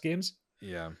Dragon Quest games.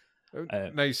 Yeah.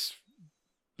 Nice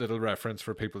little reference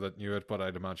for people that knew it, but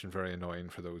I'd imagine very annoying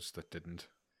for those that didn't.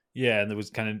 Yeah, and there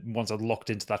was kind of, once I'd locked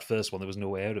into that first one, there was no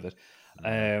way out of it.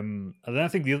 And then I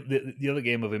think the other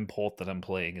game of import that I'm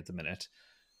playing at the minute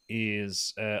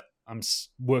is I'm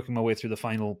working my way through the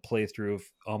final playthrough of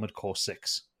Armored Core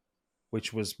 6,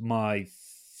 which was my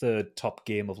 3rd top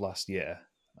game of last year.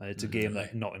 It's a game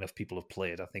that not enough people have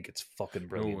played. I think it's fucking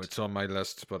brilliant. Oh, it's on my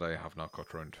list, but I have not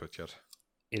got around to it yet.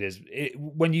 It is.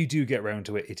 When you do get around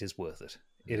to it, it is worth it.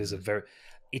 It is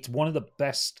it's one of the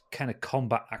best kind of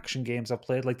combat action games I've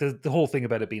played. Like the whole thing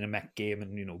about it being a mech game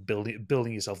and, you know,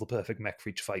 building yourself the perfect mech for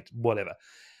each fight, whatever.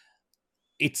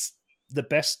 It's the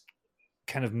best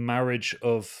kind of marriage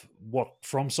of what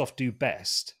FromSoft do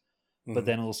best, but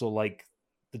then also like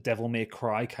the Devil May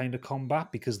Cry kind of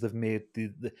combat, because they've made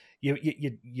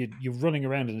you're running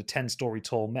around in a 10-story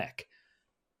tall mech,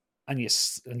 and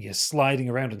you're sliding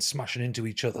around and smashing into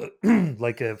each other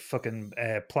like a fucking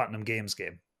Platinum Games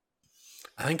game.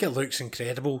 I think it looks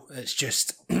incredible. It's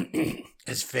just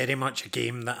it's very much a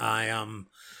game that I'm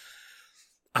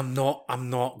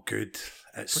not good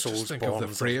at. Soulsborne. Just think of the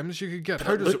frames you could get.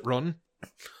 How does it run?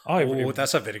 Oh,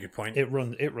 that's a very good point. It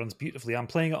runs beautifully. I'm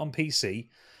playing it on PC,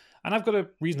 and I've got a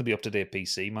reasonably up to date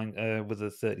PC, mine with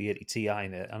a 3080 Ti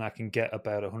in it, and I can get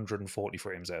about 140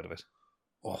 frames out of it.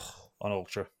 Oh, on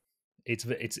Ultra.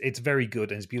 It's very good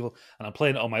and it's beautiful. And I'm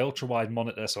playing it on my ultra wide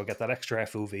monitor, so I get that extra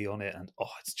FOV on it. And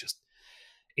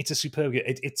it's a superb game.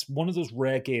 It's one of those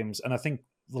rare games. And I think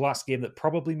the last game that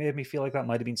probably made me feel like that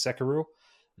might have been Sekiro,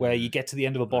 where you get to the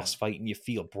end of a boss fight and you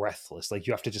feel breathless. Like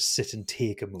you have to just sit and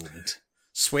take a moment.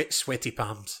 Sweaty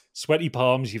palms. Sweaty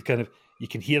palms. You can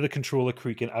hear the controller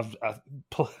creaking. I've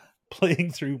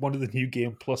playing through one of the new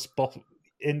Game Plus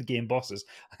in-game bosses.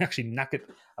 I'm actually knackered.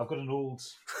 I've got an old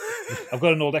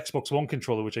Xbox One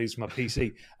controller which I use for my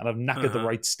PC, and I've knackered the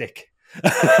right stick.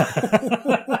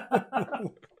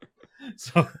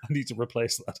 So I need to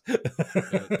replace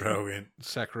that. Brilliant.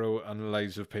 Sekiro and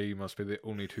Lies of P must be the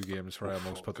only 2 games where I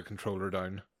almost put the controller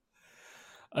down.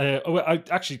 I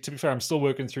actually, to be fair, I'm still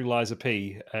working through Lies of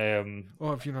P.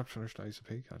 Have you not finished Lies of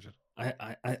P, Gadget?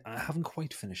 I haven't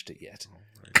quite finished it yet,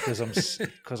 because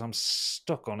I'm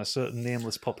stuck on a certain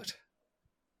nameless puppet.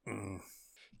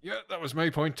 Yeah, that was my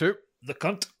point too. The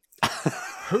cunt.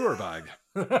 Hooer bag.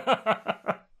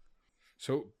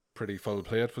 So, pretty full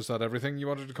plate. Was that everything you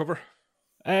wanted to cover?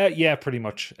 Yeah, pretty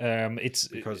much. It's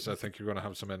because I think you're going to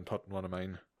have some input in one of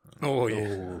mine. Oh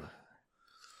yeah.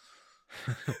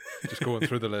 Just going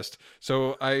through the list.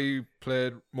 So I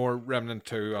played more Remnant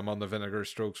 2. I'm on the vinegar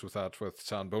strokes with that with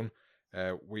Sandbone.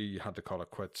 We had to call it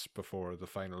quits before the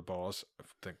final boss. I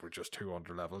think we're just too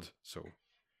under-leveled, so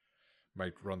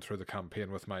might run through the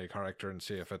campaign with my character and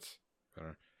see if it's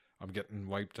better. I'm getting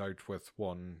wiped out with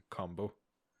one combo.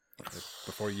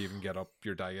 Before you even get up,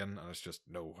 you're dying, and it's just,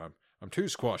 no, I'm too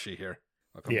squashy here.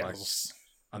 I'll come back.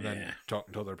 And then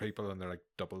talking to other people, and they're like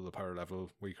double the power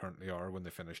level we currently are when they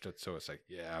finished it. So it's like,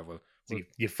 yeah, well,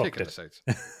 you fucked it.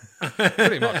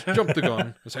 Pretty much. Jump the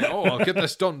gun and say, oh, I'll get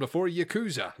this done before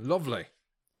Yakuza. Lovely.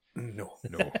 No.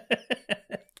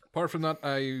 Apart from that,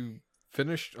 I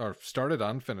started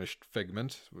and finished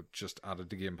Figment, which just added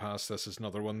to Game Pass. This is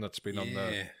another one that's been on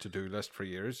the to-do list for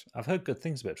years. I've heard good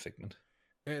things about Figment.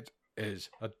 It is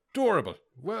adorable.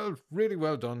 Well, really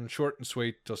well done. Short and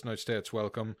sweet. Doesn't outstay its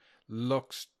welcome.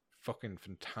 Looks fucking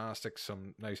fantastic.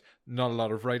 Some nice, not a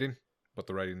lot of writing, but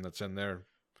the writing that's in there.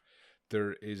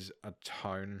 There is a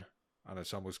town, and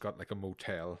it's almost got like a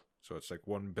motel. So it's like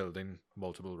one building,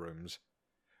 multiple rooms,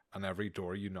 and every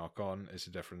door you knock on is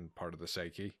a different part of the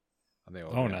psyche, and they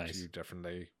all react to you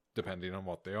differently depending on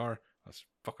what they are. That's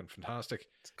fucking fantastic.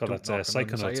 It's got that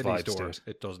Psychonauts vibes to it.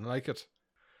 It doesn't like it.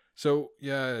 So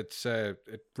yeah,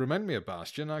 it reminded me of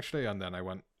Bastion actually, and then I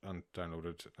went and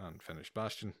downloaded and finished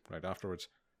Bastion right afterwards.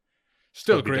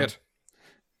 Still great,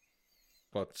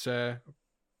 but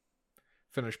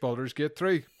finished Baldur's Gate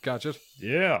 3 gadget.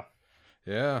 Yeah.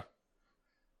 A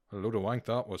load of wank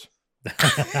that was.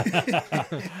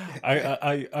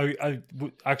 I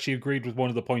actually agreed with one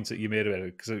of the points that you made about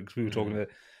it, because we were talking about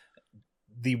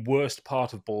the worst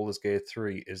part of Baldur's Gate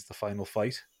 3 is the final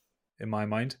fight, in my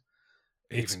mind.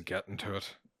 Even getting to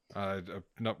it,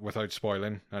 not without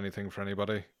spoiling anything for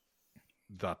anybody,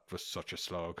 that was such a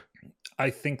slog. I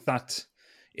think that,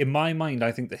 in my mind,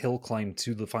 I think the hill climb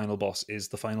to the final boss is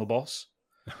the final boss,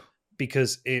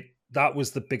 because that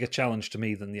was the bigger challenge to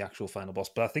me than the actual final boss.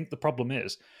 But I think the problem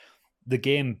is the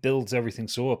game builds everything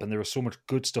so up, and there is so much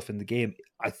good stuff in the game.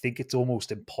 I think it's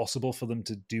almost impossible for them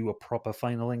to do a proper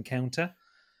final encounter.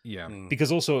 Yeah,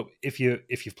 because also if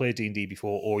you've played D&D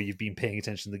before, or you've been paying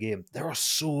attention to the game, there are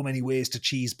so many ways to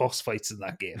cheese boss fights in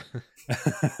that game.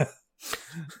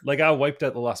 Like I wiped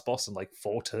out the last boss in like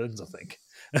 4 turns, I think.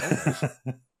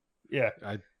 Yeah,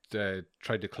 I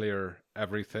tried to clear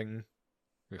everything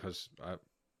because a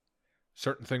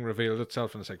certain thing revealed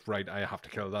itself, and it's like, right, I have to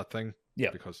kill that thing. Yeah,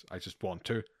 because I just want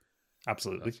to.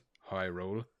 Absolutely, that's how I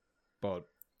roll. But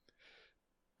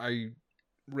I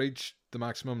reached the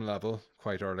maximum level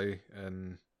quite early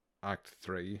in Act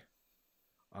 3,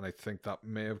 and I think that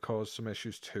may have caused some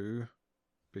issues too,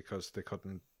 because they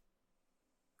couldn't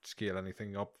scale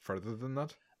anything up further than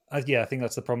that. Yeah, I think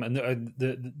that's the problem, and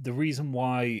the reason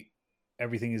why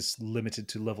everything is limited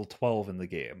to level 12 in the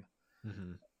game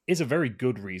is a very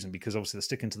good reason, because obviously they're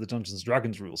sticking to the Dungeons &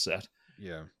 Dragons rule set.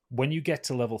 Yeah. When you get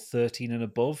to level 13 and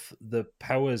above, the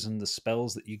powers and the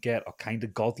spells that you get are kind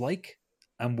of godlike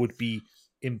and would be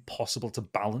impossible to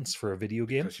balance for a video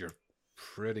game. Because you're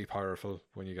pretty powerful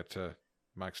when you get to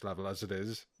max level as it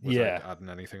is, without adding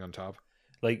anything on top.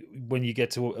 Like when you get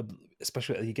to,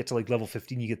 especially you get to like level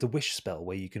 15, you get the wish spell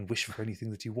where you can wish for anything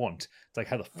that you want. It's like,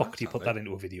 how the fuck do you put that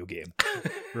into a video game?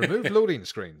 Remove loading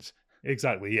screens.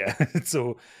 Exactly, yeah.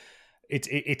 So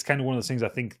it's kind of one of those things. I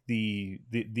think the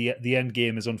end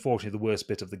game is unfortunately the worst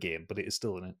bit of the game, but it is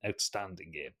still an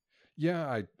outstanding game. Yeah,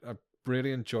 I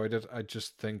really enjoyed it. I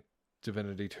just think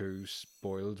Divinity 2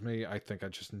 spoiled me. I think I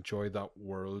just enjoyed that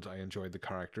world. I enjoyed the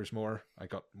characters more. I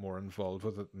got more involved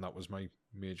with it, and that was my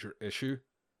major issue.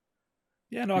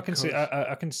 Yeah, no, because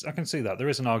I can see that. There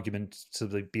is an argument to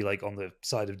be like on the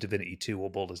side of Divinity 2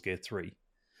 or Baldur's Gate 3.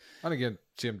 And again,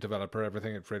 same developer,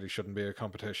 everything. It really shouldn't be a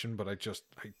competition, but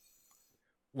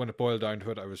when it boiled down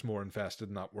to it, I was more invested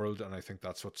in that world, and I think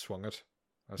that's what swung it.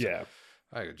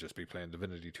 I could just be playing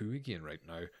Divinity 2 again right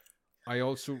now. I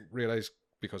also realised,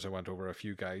 because I went over a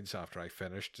few guides after I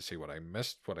finished to see what I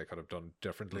missed, what I could have done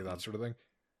differently, that sort of thing.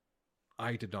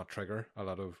 I did not trigger a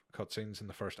lot of cutscenes in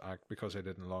the first act because I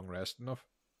didn't long rest enough.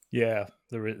 Yeah,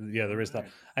 there is that.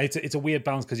 It's a weird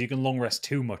balance, because you can long rest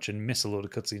too much and miss a load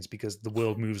of cutscenes because the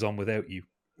world moves on without you.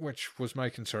 Which was my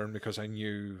concern, because I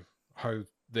knew how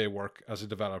they work as a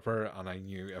developer, and I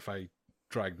knew if I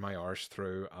dragged my arse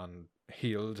through and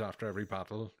healed after every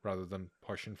battle rather than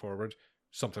pushing forward,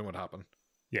 something would happen.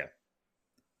 Yeah.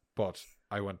 But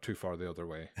I went too far the other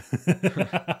way.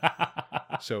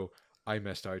 So I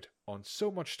missed out on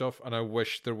so much stuff, and I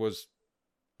wish there was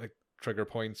like trigger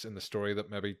points in the story that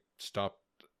maybe stopped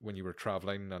when you were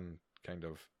traveling and kind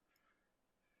of,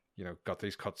 got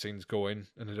these cutscenes going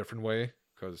in a different way,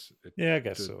 because I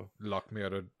guess so. Locked me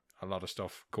out of a lot of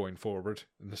stuff going forward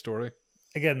in the story.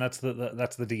 Again, that's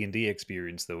the D&D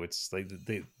experience, though. It's like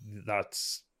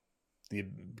that's the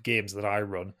games that I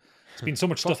run. There's been so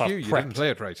much stuff I've prepped. You didn't play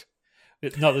it right.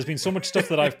 No, there's been so much stuff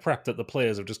that I've prepped that the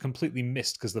players have just completely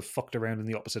missed because they've fucked around in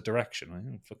the opposite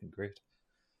direction. Fucking great.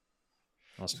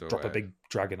 I'll drop a big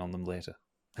dragon on them later.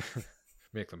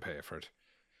 Make them pay for it.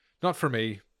 Not for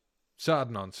me.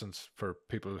 sad nonsense for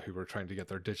people who were trying to get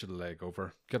their digital leg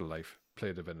over. Get a life.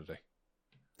 Play Divinity.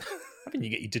 I think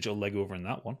you get your digital leg over in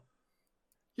that one.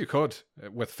 You could,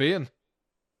 with Fane.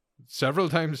 Several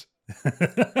times.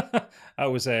 I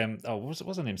was what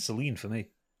was her name? Celine for me.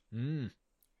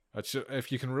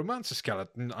 If you can romance a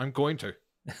skeleton, I'm going to.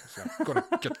 So I'm going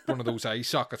to get one of those eye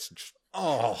sockets and just...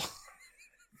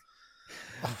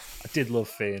 I did love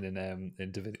Fane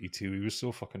in Divinity 2. He was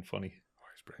so fucking funny.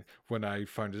 When I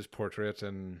found his portrait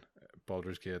in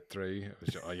Baldur's Gate 3, it was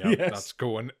just, Yes. that's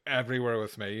going everywhere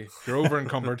with me. You're over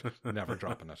encumbered, never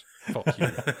dropping it. Fuck you.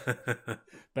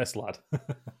 Best lad.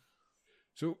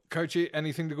 So, Couchy,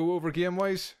 anything to go over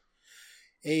game-wise?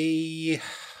 Oh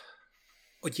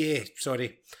yeah,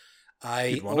 sorry.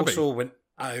 I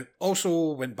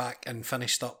also went back and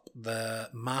finished up the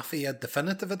Mafia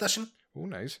Definitive Edition. Oh,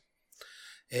 nice.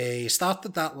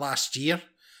 Started that last year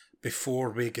before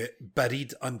we get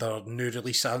buried under new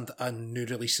release and new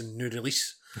release and new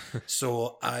release.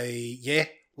 So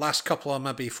last couple of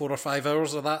maybe 4 or 5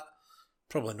 hours of that,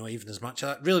 probably not even as much of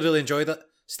that. Really, really enjoyed it.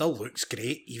 Still looks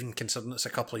great, even considering it's a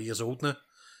couple of years old now.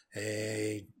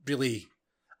 Really,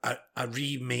 a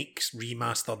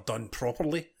remaster done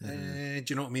properly. Do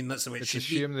you know what I mean? That's the way it should be.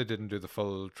 It's a shame they didn't do the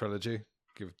full trilogy.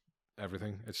 Give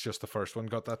everything. It's just the first one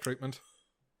got that treatment.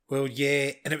 Well,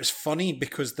 yeah, and it was funny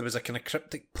because there was a kind of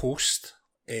cryptic post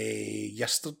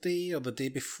yesterday or the day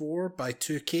before by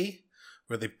 2K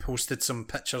where they posted some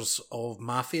pictures of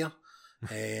Mafia.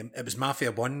 It was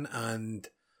Mafia 1 and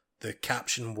the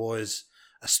caption was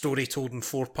a story told in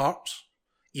 4 parts,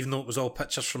 even though it was all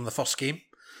pictures from the first game.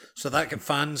 So that got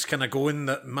fans kind of going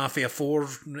that Mafia 4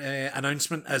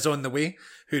 announcement is on the way.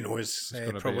 Who knows? It's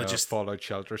going to probably be a just Fallout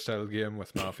Shelter style game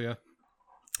with Mafia.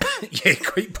 yeah,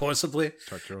 quite possibly.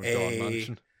 Start your own Dawn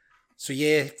Mansion. So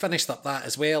yeah, finished up that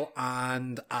as well,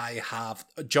 and I have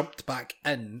jumped back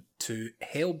into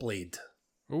Hellblade.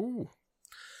 Ooh.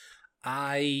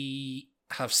 I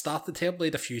have started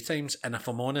Hellblade a few times, and if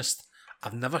I'm honest,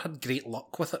 I've never had great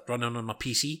luck with it running on my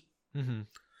PC. Mm-hmm.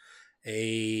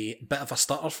 A bit of a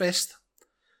stutter fest.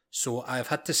 So I've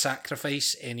had to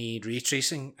sacrifice any ray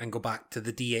tracing and go back to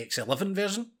the DX11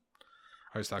 version.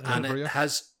 How's that going And for it you?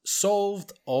 has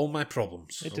solved all my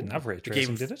problems. It didn't have ray The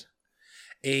tracing, game- did it?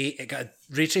 It got a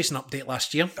ray tracing update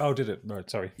last year. Oh, did it? Right,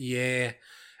 sorry. Yeah,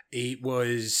 it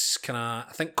was kind of,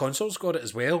 I think consoles got it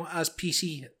as well as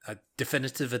PC, a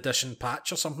definitive edition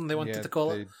patch or something they wanted to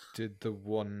call it. They did the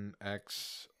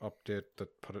 1X update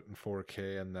that put it in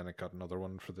 4K, and then it got another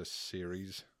one for this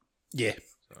series. Yeah.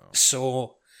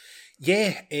 So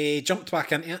Jumped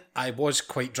back into it. I was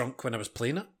quite drunk when I was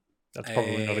playing it. That's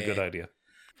probably not a good idea.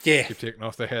 Yeah. keep taking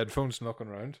off the headphones, knocking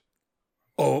around.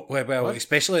 Oh, well, What?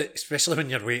 especially when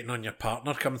you're waiting on your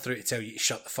partner coming through to tell you to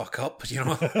shut the fuck up, you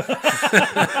know.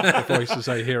 The voices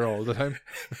I hear all the time.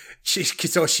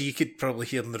 All she could probably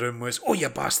hear in the room was, "Oh, you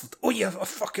bastard! Oh, you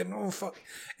fucking oh fuck!"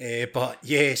 But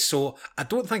yeah, so I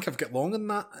don't think I've got long in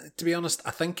that. To be honest,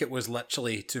 I think it was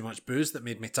literally too much booze that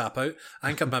made me tap out. I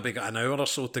think I've maybe got an hour or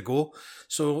so to go.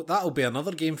 So that'll be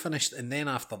another game finished, and then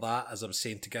after that, as I was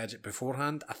saying to Gadget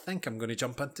beforehand, I think I'm going to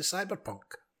jump into Cyberpunk.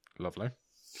 Lovely.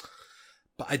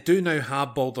 But I do now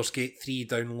have Baldur's Gate 3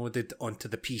 downloaded onto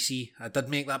the PC. I did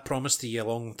make that promise to you a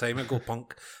long time ago,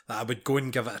 Punk, that I would go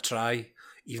and give it a try,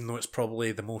 even though it's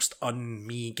probably the most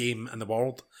un-me game in the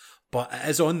world. But it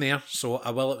is on there, so I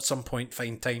will at some point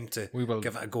find time to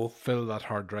give it a go. Fill that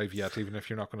hard drive yet, even if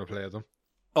you're not going to play them.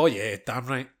 Oh yeah, damn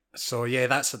right. So yeah,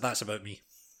 that's about me.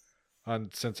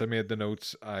 And since I made the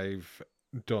notes, I've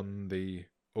done the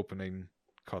opening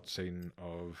cutscene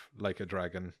of Like a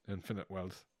Dragon Infinite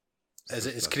Wealth. Is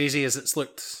it as crazy as it's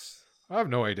looked? I have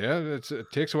no idea.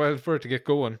 It takes a while for it to get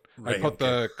going. Right, I put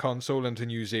the console into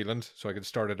New Zealand so I could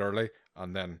start it early,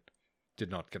 and then did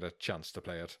not get a chance to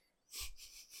play it.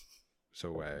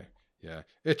 So, yeah.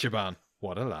 Ichiban,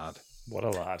 what a lad. What a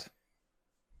lad.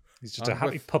 He's just And a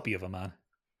happy with- puppy of a man.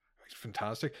 He's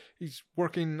fantastic. He's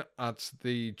working at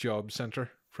the job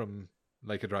centre from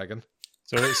Like a Dragon.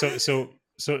 So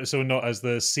not as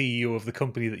the CEO of the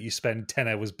company that you spend 10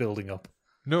 hours building up.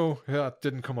 No, that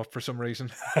didn't come up for some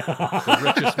reason. The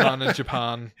richest man in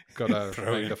Japan got a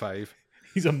 9 to 5.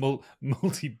 He's a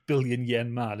multi-billion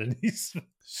yen man, and he's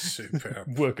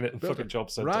Superb. working at a fucking job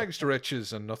centre. Rags to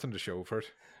riches and nothing to show for it.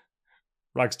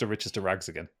 Rags to riches to rags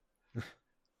again.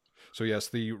 So yes,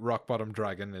 the rock bottom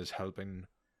dragon is helping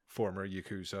former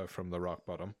Yakuza from the rock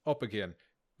bottom up again.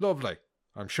 Lovely.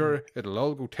 I'm sure it'll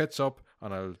all go tits up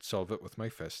and I'll solve it with my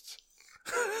fists.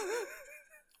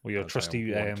 Well, your As I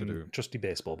trusty want to do. trusty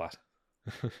baseball bat.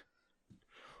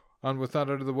 And with that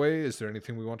out of the way, is there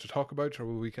anything we want to talk about, or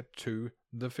will we get to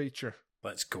the feature?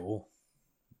 Let's go.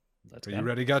 Let's Are go. you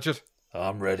ready, Gadget?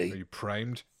 I'm Are ready. you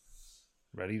primed?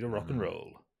 Ready to rock and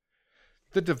roll.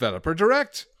 The Developer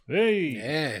Direct. Hey!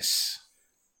 Yes.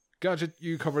 Gadget,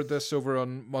 you covered this over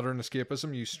on Modern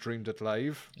Escapism. You streamed it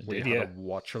live. We Indeed, had yeah. a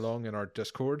watch along in our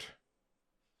Discord.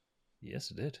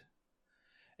 Yes, it did.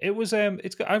 It was I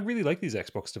really like these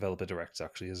Xbox Developer Directs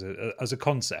actually as a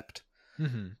concept.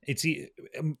 Mm-hmm. It's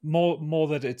more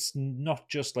that it's not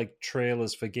just like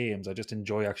trailers for games. I just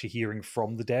enjoy actually hearing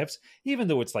from the devs, even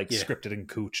though it's like Yeah. scripted and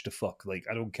coached to fuck. Like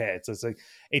I don't care. It's like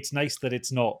it's nice that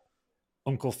it's not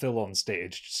Uncle Phil on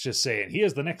stage just saying,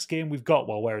 "Here's the next game we've got,"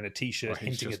 while wearing a T-shirt, Or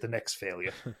he's hinting just- at the next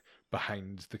failure.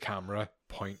 Behind the camera,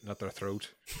 pointing at their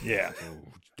throat. Yeah.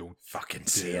 Oh, don't Fucking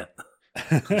say dare.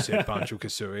 it. Say Banjo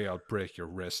Kazooie, I'll break your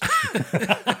wrist.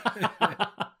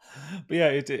 But yeah,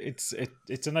 it's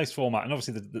a nice format, and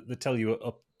obviously they tell you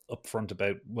up front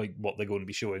about like what they're going to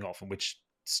be showing off and which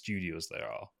studios there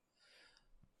are.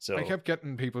 So I kept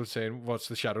getting people saying, "What's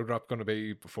the shadow drop going to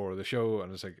be before the show?"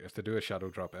 And it's like, if they do a shadow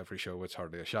drop every show, it's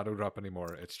hardly a shadow drop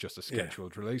anymore. It's just a Yeah.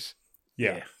 scheduled release.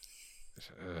 yeah.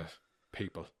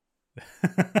 People.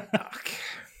 Fuck.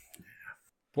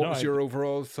 What No, was I- your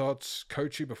overall thoughts,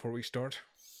 Coachy, before we start?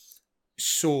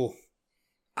 So,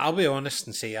 I'll be honest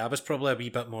and say I was probably a wee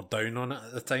bit more down on it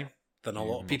at the time than a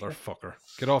You lot of people. Motherfucker.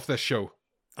 Get off this show.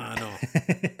 I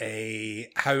know.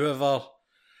 However,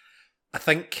 I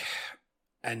think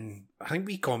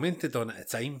we commented on it at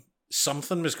the time.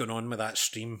 Something was going on with that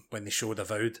stream when they showed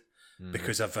Avowed,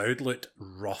 because Avowed looked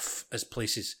rough as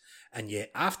places. And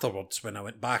yet afterwards, when I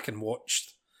went back and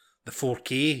watched the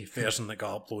 4K version that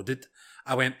got uploaded,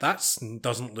 I went, that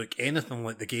doesn't look anything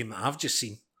like the game that I've just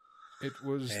seen. It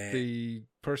was the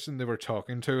person they were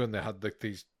talking to, and they had like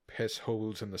these piss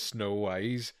holes in the snow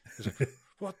eyes. It was like,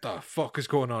 what the fuck is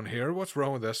going on here? What's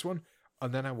wrong with this one?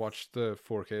 And then I watched the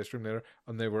 4K stream later,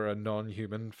 and they were a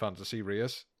non-human fantasy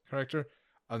race character,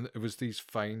 and it was these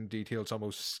fine details,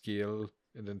 almost scale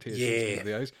indentations into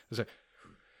the eyes. I was like,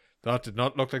 that did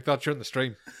not look like that during the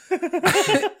stream.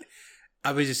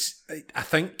 I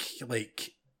think,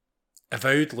 like,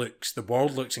 Avowed the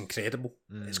world looks incredible.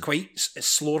 It's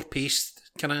slower paced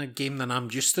kind of game than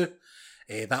I'm used to.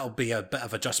 That'll be a bit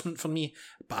of adjustment for me.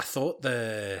 But I thought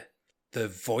the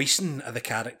voicing of the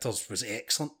characters was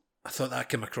excellent. I thought that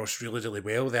came across really, really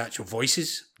well, the actual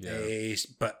voices. Yeah.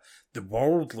 But the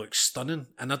world looks stunning.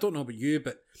 And I don't know about you,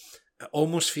 but it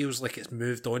almost feels like it's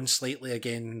moved on slightly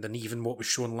again than even what was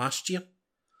shown last year.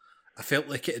 I felt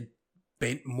like it had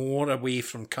bent more away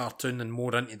from cartoon and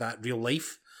more into that real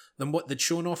life than what they'd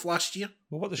shown off last year.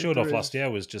 Well, what they showed off last year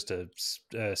was just a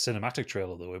cinematic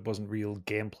trailer, though. It wasn't real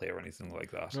gameplay or anything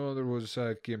like that. No, there was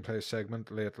a gameplay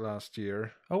segment late last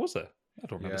year. Oh, was there? I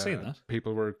don't remember seeing that.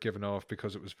 People were given off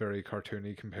because it was very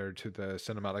cartoony compared to the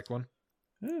cinematic one.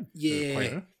 Yeah. It was Yeah.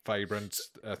 quite vibrant.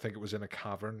 I think it was in a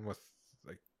cavern with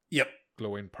like Yep.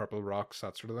 glowing purple rocks,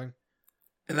 that sort of thing.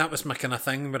 And that was my kind of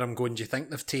thing where I'm going, do you think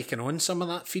they've taken on some of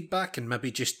that feedback and maybe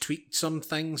just tweaked some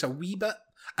things a wee bit?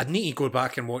 I'd need to go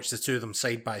back and watch the two of them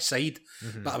side by side,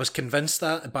 but I was convinced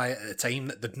that by it at the time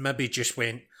that they'd maybe just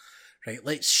went, right,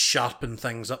 let's sharpen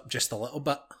things up just a little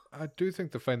bit. I do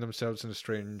think they find themselves in a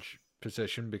strange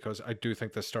position because I do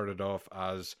think they started off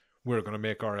as, we're going to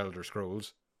make our Elder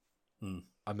Scrolls, and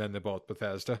then they bought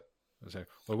Bethesda. And say,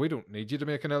 well, we don't need you to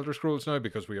make an Elder Scrolls now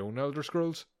because we own Elder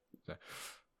Scrolls. So,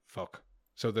 fuck.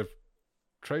 So they've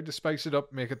tried to spice it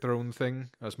up, make it their own thing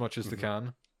as much as they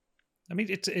can. I mean,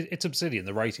 it's Obsidian.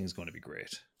 The writing's going to be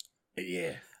great.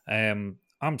 Yeah.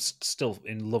 I'm still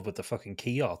in love with the fucking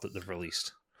key art that they've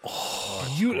released. Oh,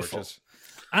 it's Beautiful. gorgeous.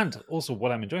 And also,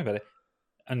 what I'm enjoying about it,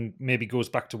 and maybe goes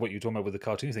back to what you were talking about with the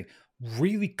cartoon thing,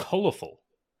 really colourful.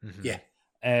 Mhm. Yeah.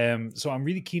 So I'm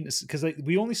really keen to, because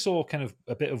we only saw kind of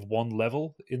a bit of one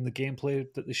level in the gameplay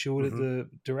that they showed at the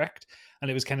direct, and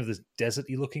it was kind of this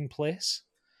deserty looking place.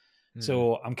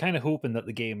 So I'm kind of hoping that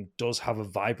the game does have a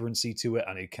vibrancy to it,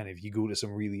 and it kind of, you go to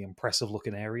some really impressive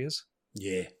looking areas.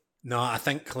 Yeah. No, I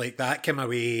think like that came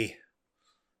away.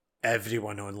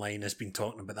 Everyone online has been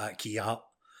talking about that key art.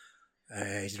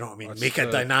 You know what I mean? That's Make a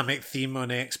the- dynamic theme on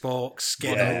Xbox.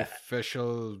 Get One of it. the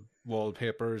official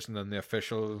wallpapers, and then the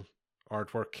official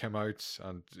artwork came out,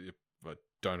 and I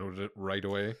downloaded it right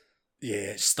away.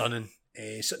 Yeah, it's stunning.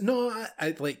 So no,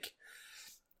 I like.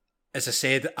 As I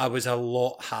said, I was a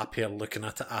lot happier looking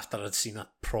at it after I'd seen a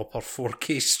proper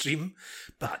 4K stream.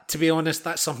 But to be honest,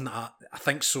 that's something that I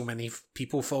think so many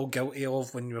people fall guilty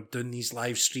of when you're doing these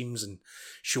live streams and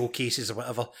showcases or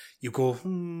whatever. You go,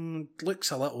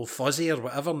 looks a little fuzzy or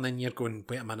whatever, and then you're going,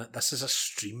 wait a minute, this is a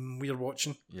stream we're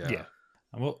watching. Yeah.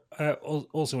 And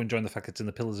also enjoying the fact it's in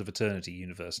the Pillars of Eternity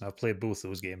universe, and I've played both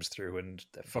those games through, and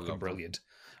they're fucking Love them. brilliant.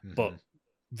 Mhm. But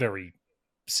very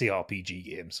CRPG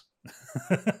games.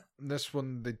 This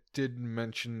one, they did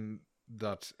mention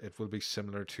that it will be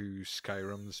similar to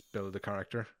Skyrim's build a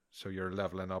character. So you're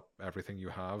leveling up everything you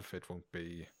have. It won't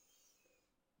be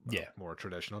more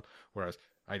traditional. Whereas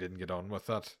I didn't get on with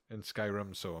that in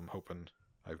Skyrim, so I'm hoping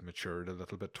I've matured a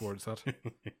little bit towards that.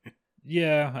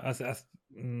 Yeah,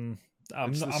 I'm not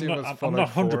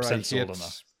 100% sold on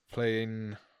that.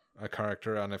 Playing a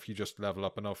character, and if you just level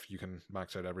up enough, you can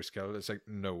max out every skill. It's like,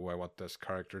 no, I want this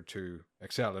character to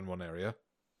excel in one area.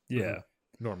 Yeah.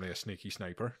 Normally a sneaky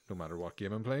sniper, no matter what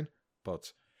game I'm playing.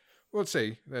 But we'll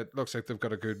see. It looks like they've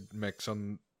got a good mix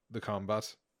on the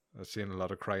combat. I've seen a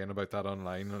lot of crying about that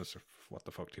online. And it's, what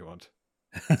the fuck do you want?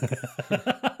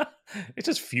 It's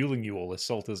just fueling you all this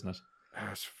salt, isn't it?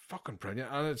 It's fucking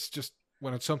brilliant. And it's just,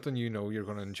 when it's something you know you're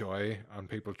going to enjoy, and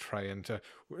people trying to,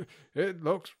 it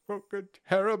looks fucking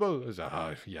terrible. It's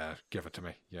yeah, give it to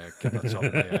me. Yeah, give that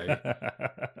something. Yeah.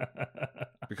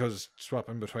 Because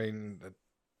swapping between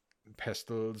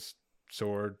pistols,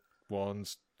 sword,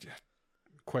 wands,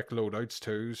 quick loadouts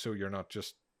too, so you're not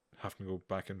just having to go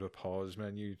back into a pause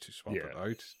menu to swap it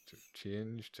out, to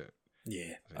change, to...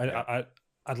 Yeah.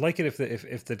 I'd like it if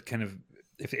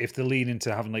they lean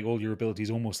into having like all your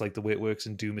abilities almost like the way it works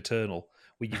in Doom Eternal,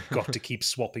 where you've got to keep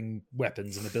swapping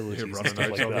weapons and abilities. You're and running stuff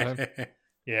out like all the that. time.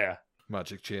 Yeah.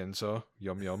 Magic chainsaw,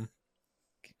 yum yum.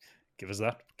 Give us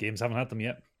that. Games haven't had them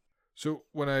yet. So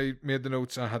when I made the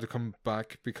notes, I had to come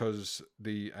back because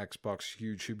the Xbox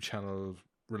YouTube channel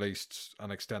released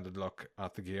an extended look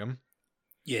at the game.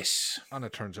 Yes. And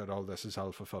it turns out all this is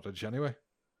alpha footage anyway.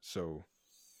 So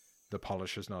the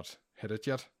polish has not hit it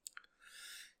yet.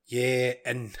 Yeah,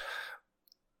 and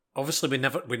obviously we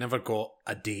never got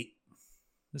a date.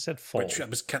 They said fall. Which I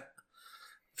was kind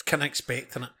of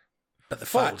expecting it. But the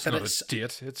Fall's fact that not it's... a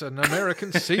date. It's an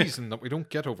American season that we don't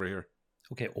get over here.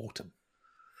 Okay, autumn.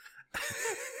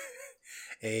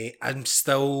 I'm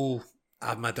still... I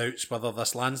have my doubts whether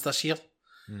this lands this year.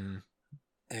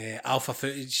 Alpha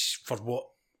footage for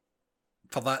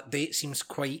that date seems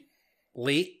quite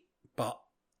late, but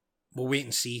we'll wait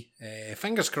and see.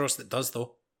 Fingers crossed it does,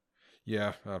 though.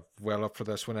 Yeah, well up for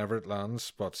this whenever it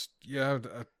lands. But yeah,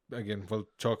 again, we'll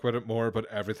talk about it more, but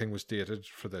everything was dated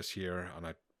for this year, and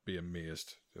I'd be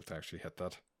amazed if they actually hit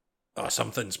that. Oh,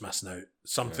 something's missing out.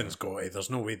 Something's got it. There's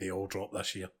no way they all drop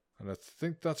this year. And I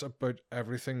think that's about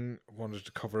everything I wanted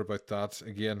to cover about that.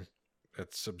 Again,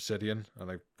 it's Obsidian,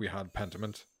 and we had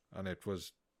Pentiment, and it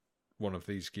was one of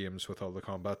these games with all the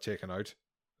combat taken out.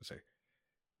 I say,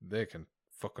 they can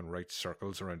fucking write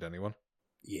circles around anyone.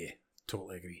 Yeah,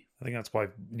 totally agree. I think that's why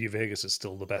New Vegas is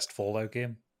still the best Fallout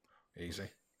game. Easy.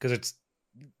 Because it's,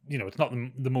 it's not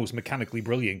the most mechanically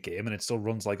brilliant game, and it still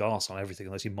runs like arse on everything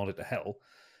unless you mod it to hell.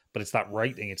 But it's that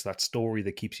writing, it's that story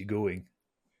that keeps you going.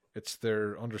 It's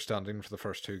their understanding for the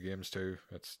first two games too.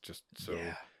 It's just so...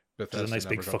 Yeah. Bethesda There's a nice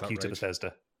big never got fuck that you to right.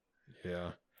 Bethesda.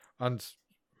 Yeah. And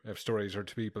if stories are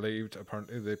to be believed,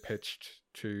 apparently they pitched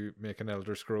to make an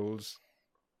Elder Scrolls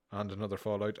and another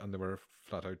Fallout, and they were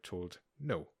flat out told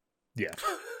no. Yeah.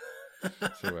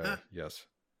 So, yes.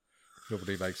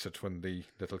 Nobody likes it when the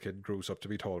little kid grows up to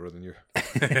be taller than you.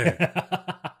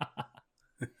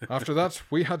 After that,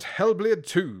 we had Hellblade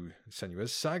 2,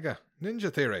 Senua's Saga,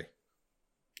 Ninja Theory.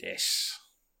 Yes.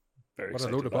 Very What a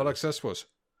excited load of about bollocks this was.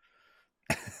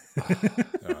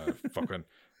 Fucking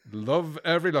love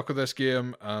every look of this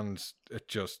game, and it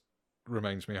just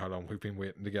reminds me how long we've been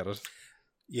waiting to get it.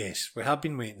 Yes, we have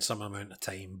been waiting some amount of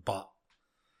time, but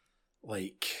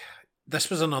this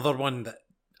was another one that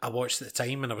I watched at the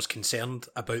time and I was concerned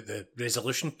about the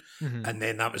resolution, and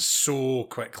then that was so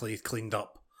quickly cleaned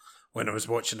up when I was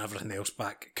watching everything else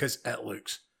back, because it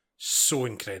looks so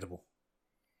incredible.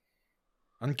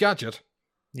 And Gadget,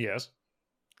 Yes,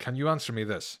 can you answer me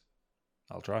this?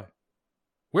 I'll try.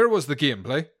 Where was the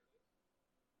gameplay?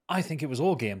 I think it was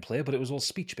all gameplay, but it was all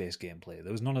speech-based gameplay.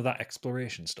 There was none of that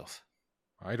exploration stuff.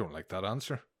 I don't like that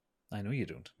answer. I know you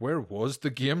don't. Where was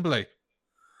the gameplay?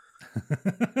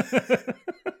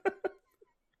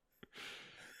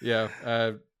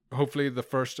 Yeah, hopefully the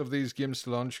first of these games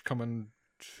to launch coming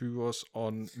to us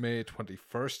on May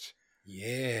 21st.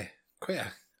 Yeah,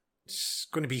 it's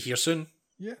going to be here soon.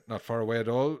 Yeah, not far away at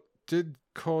all. Did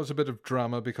cause a bit of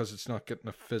drama because it's not getting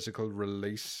a physical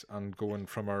release, and going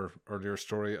from our earlier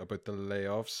story about the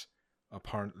layoffs,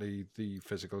 apparently the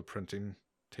physical printing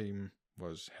team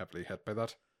was heavily hit by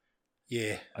that.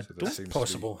 Yeah, So this seems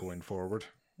possible. to be going forward.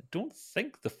 I don't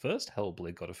think the first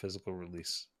Hellblade got a physical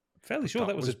release. I'm fairly sure That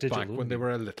that was a digital. back when they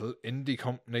were a little indie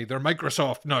company. They're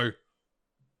Microsoft now.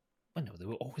 I know, they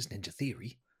were always Ninja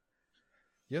Theory.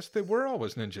 Yes, they were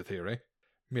always Ninja Theory.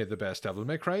 Made the best Devil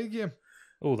May Cry game.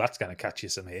 Oh, that's going to catch you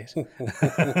some hate.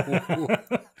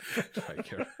 Take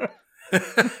care.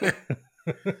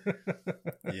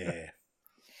 Yeah.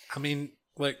 I mean,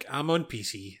 look, I'm on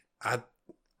PC.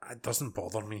 It doesn't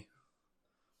bother me.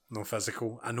 No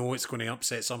physical. I know it's going to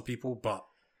upset some people, but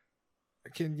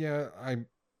Again, yeah, I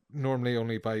normally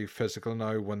only buy physical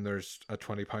now when there's a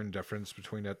 £20 difference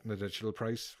between it and the digital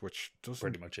price, which doesn't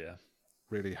Pretty much, yeah.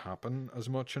 really happen as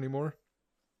much anymore.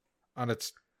 And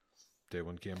it's day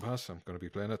one Game Pass. I'm going to be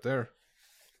playing it there.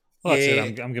 Well, that's it.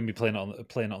 Yeah. I'm going to be playing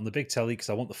it on the big telly because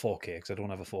I want the 4K because I don't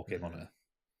have a 4K monitor.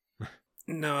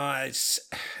 no, it's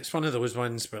one of those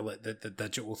ones where like the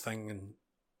digital thing, and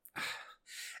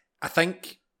I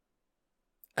think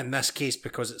in this case,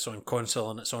 because it's on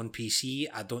console and it's on PC,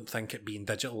 I don't think it being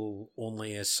digital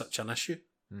only is such an issue.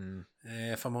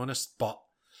 If I'm honest, but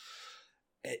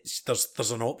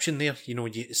there's an option there. You know,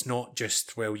 it's not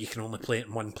just you can only play it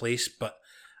in one place, but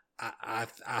I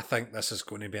think this is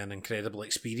going to be an incredible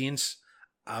experience.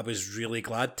 I was really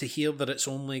glad to hear that it's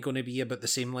only going to be about the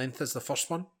same length as the first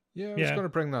one. Yeah, I was going to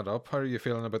bring that up. How are you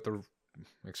feeling about the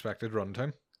expected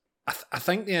runtime? I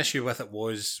think the issue with it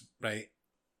was, right,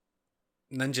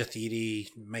 Ninja Theory,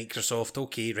 Microsoft,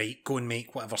 okay, right, go and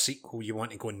make whatever sequel you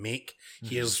want to go and make.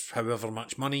 Here's however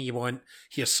much money you want.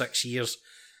 Here's 6 years.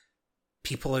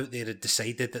 People out there had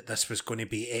decided that this was going to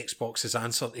be Xbox's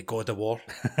answer to God of War.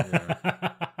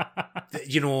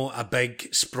 You know, a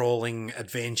big, sprawling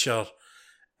adventure.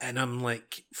 And I'm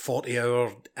like, 40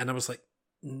 hour. And I was like,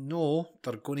 no,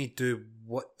 they're going to do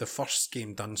what the first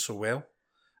game done so well.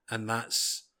 And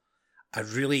that's a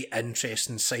really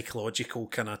interesting psychological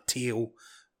kind of tale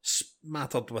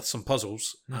smattered with some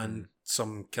puzzles and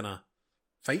some kind of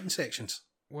fighting sections.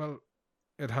 Well,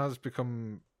 it has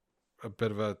become a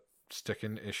bit of a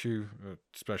sticking issue,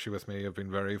 especially with me. I've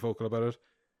been very vocal about it.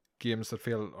 Games that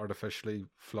feel artificially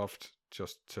fluffed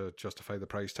just to justify the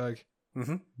price tag.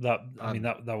 Mm-hmm.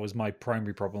 That was my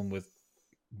primary problem with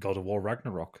God of War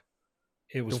Ragnarok.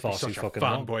 It was far too fucking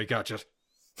long. Fanboy gadget.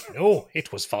 No,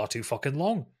 it was far too fucking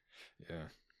long.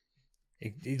 Yeah.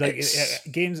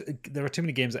 Games. There are too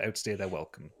many games that outstay their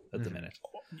welcome at the minute.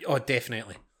 Oh,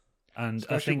 definitely. And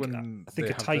especially I when think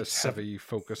they a have tight this heavy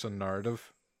focus on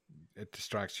narrative, it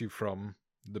distracts you from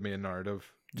the main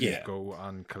narrative to go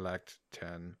and collect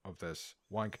 10 of this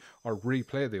wank or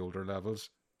replay the older levels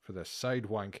for this side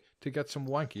wank to get some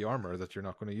wanky armor that you're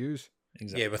not going to use.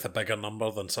 Exactly. Yeah, with a bigger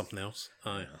number than something else.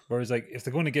 Whereas, like, if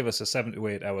they're going to give us a 7 to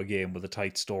 8 hour game with a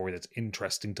tight story that's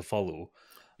interesting to follow,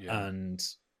 and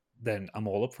then I'm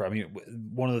all up for it. I mean,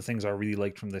 one of the things I really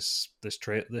liked from this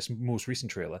most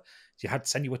recent trailer, you had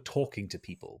Senua talking to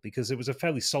people because it was a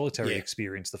fairly solitary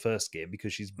experience, the first game,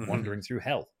 because she's wandering through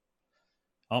hell.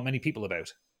 Aren't many people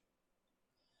about.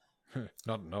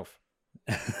 Not enough.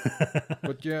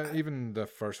 But yeah, even the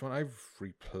first one, I've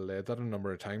replayed that a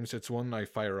number of times. It's one I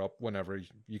fire up whenever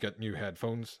you get new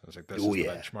headphones. I was like, this is the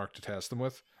benchmark to test them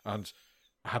with. And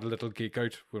I had a little geek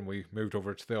out when we moved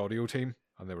over to the audio team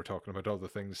and they were talking about all the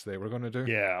things they were going to do.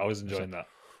 Yeah, I was enjoying that.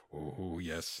 Oh,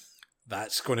 yes.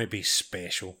 That's going to be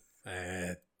special.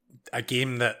 A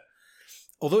game that,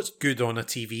 although it's good on a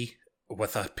TV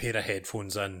with a pair of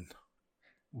headphones in,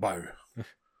 wow.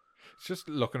 Just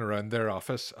looking around their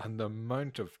office and the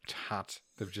amount of tat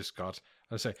they've just got.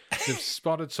 I say they've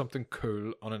spotted something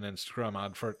cool on an Instagram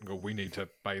advert and go, we need to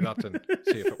buy that and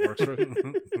see if it works for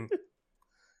it.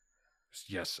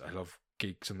 Yes, I love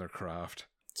geeks and their craft.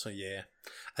 So yeah,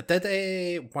 I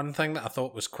did one thing that I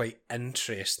thought was quite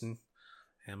interesting.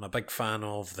 I'm a big fan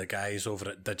of the guys over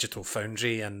at Digital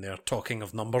Foundry and they're talking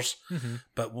of numbers,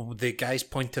 but the guys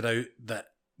pointed out that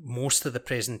most of the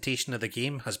presentation of the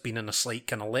game has been in a slight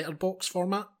kind of letterbox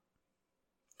format.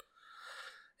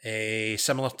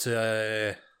 Similar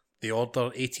to The Order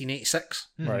 1886.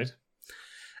 Right.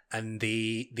 And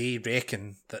they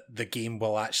reckon that the game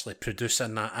will actually produce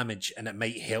in that image and it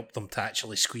might help them to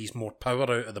actually squeeze more power out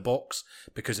of the box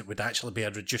because it would actually be a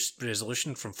reduced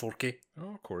resolution from 4K.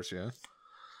 Oh, of course, yeah.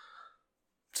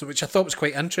 So which I thought was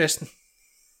quite interesting.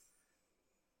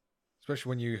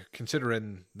 Especially when you consider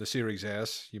in the Series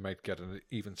S, you might get an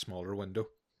even smaller window.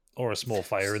 Or a small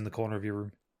fire in the corner of your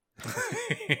room.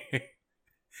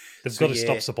 They've got to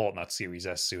stop supporting that Series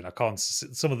S soon. I can't.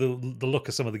 Some of the look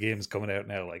of some of the games coming out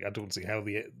now, like I don't see how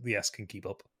the S can keep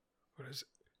up. What is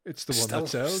it? It's the one that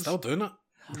sells. Still doing it.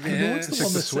 I know it's the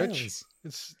one that Switch.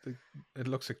 sells. It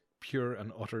looks like pure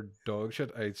and utter dog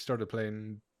shit. I started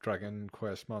playing Dragon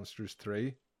Quest Monsters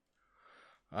 3.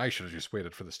 I should have just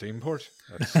waited for the Steam port.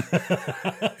 It's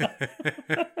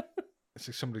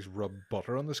like somebody's rubbed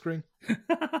butter on the screen.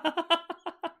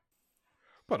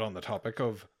 But on the topic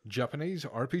of Japanese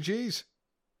RPGs,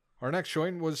 Our next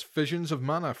showing was Visions of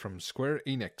Mana from Square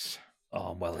Enix.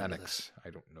 Oh, I'm well into this. Enix. I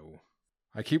don't know.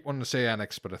 I keep wanting to say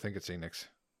Enix, but I think it's Enix.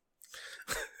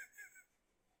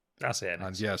 That's it.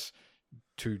 And yes,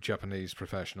 2 Japanese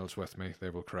professionals with me.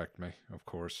 They will correct me, of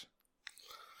course.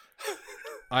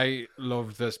 I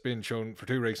loved this being shown for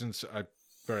 2 reasons. I'm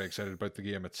very excited about the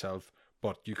game itself,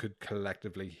 but you could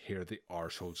collectively hear the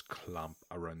arseholes clamp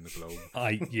around the globe.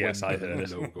 I heard it.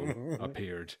 The logo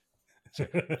appeared. So,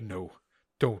 no,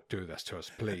 don't do this to us,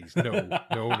 please.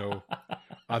 No.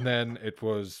 And then it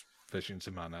was Visions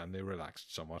of Mana, and they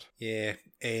relaxed somewhat. Yeah,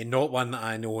 not one that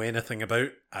I know anything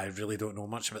about. I really don't know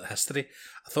much about the history.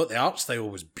 I thought the art style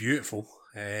was beautiful,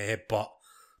 but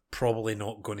probably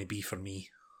not going to be for me.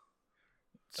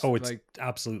 It's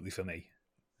absolutely for me.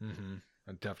 Mm-hmm.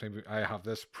 And definitely, I have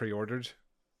this pre-ordered.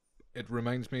 It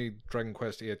reminds me, Dragon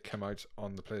Quest VIII came out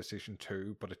on the PlayStation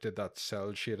 2, but it did that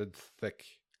cel-shaded, thick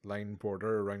line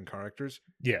border around characters.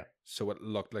 Yeah. So it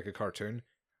looked like a cartoon,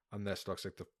 and this looks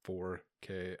like the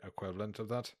 4K equivalent of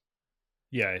that.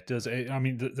 Yeah, it does. I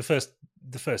mean, the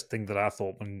first thing that I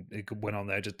thought when it went on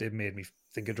there, it made me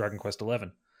think of Dragon Quest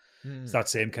XI. It's that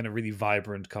same kind of really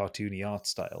vibrant, cartoony art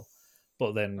style.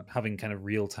 But then having kind of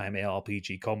real-time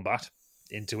ARPG combat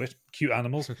into it, cute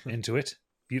animals into it,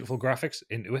 beautiful graphics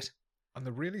into it. And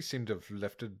they really seem to have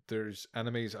lifted. There's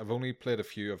enemies. I've only played a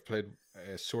few. I've played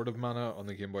Sword of Mana on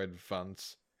the Game Boy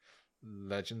Advance,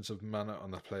 Legends of Mana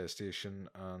on the PlayStation,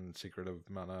 and Secret of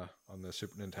Mana on the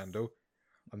Super Nintendo.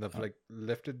 And they've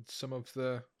lifted some of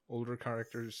the older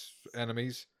characters'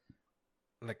 enemies,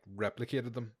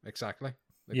 replicated them exactly.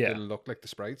 They look like the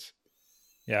sprites.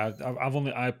 Yeah,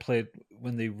 I played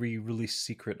when they re-released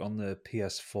Secret on the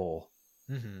PS4.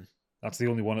 Mm-hmm. That's the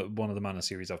only one of the Mana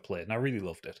series I've played, and I really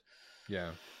loved it.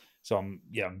 Yeah. So I'm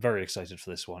very excited for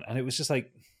this one, and it was just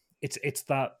it's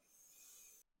that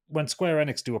when Square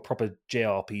Enix do a proper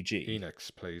JRPG, Enix,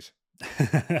 please.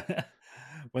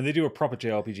 When they do a proper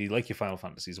JRPG like your Final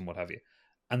Fantasies and what have you,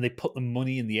 and they put the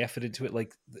money and the effort into it,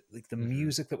 like the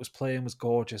music that was playing was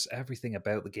gorgeous. Everything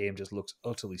about the game just looks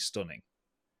utterly stunning.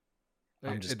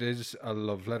 It is a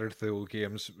love letter to the old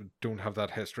games. Don't have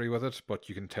that history with it, but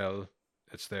you can tell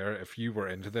it's there. If you were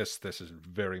into this is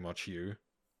very much you.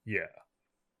 Yeah.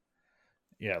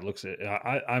 Yeah, it looks.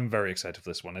 I'm very excited for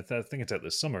this one. I think it's out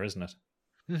this summer, isn't it?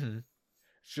 Mm-hmm.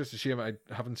 It's just a shame I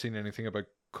haven't seen anything about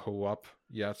co-op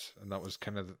yet, and that was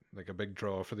kind of like a big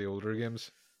draw for the older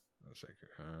games. I was like,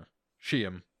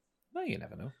 shame. No, you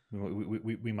never know.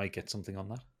 We might get something on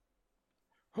that.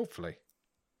 Hopefully.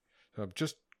 So I'm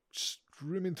just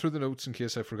streaming through the notes in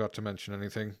case I forgot to mention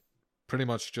anything. Pretty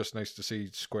much just nice to see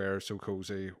Square so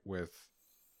cozy with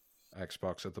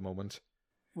Xbox at the moment.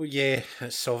 Well, yeah,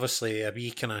 it's obviously a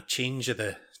wee kind of change of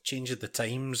the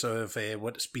times of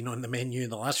what's been on the menu in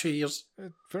the last few years.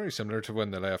 Very similar to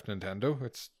when they left Nintendo.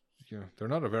 It's they're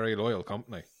not a very loyal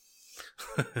company.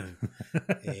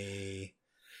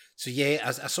 So yeah,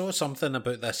 I saw something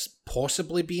about this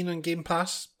possibly being on Game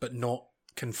Pass, but not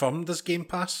confirmed as Game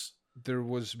Pass. There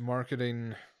was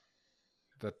marketing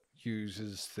that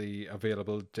uses the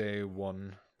available day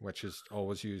one, which is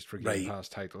always used for Game Pass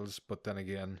titles, but then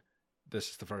again,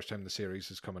 this is the first time the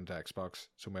series is coming to Xbox,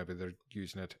 so maybe they're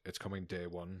using it. It's coming day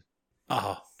one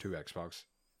to Xbox.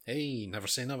 Hey, never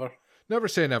say never. Never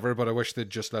say never, but I wish they'd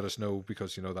just let us know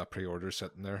because, that pre-order's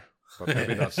sitting there. But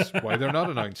maybe that's why they're not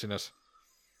announcing it.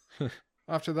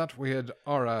 After that, we had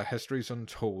Aura Histories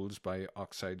Untold by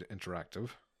Oxide Interactive.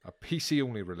 A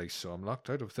PC-only release, so I'm locked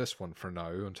out of this one for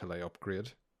now until I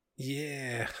upgrade.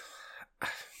 Yeah.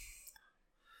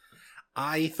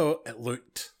 I thought it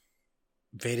looked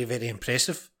very, very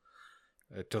impressive.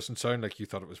 It doesn't sound like you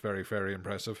thought it was very, very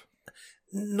impressive.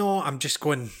 No, I'm just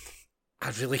going,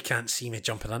 I really can't see me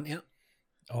jumping into it.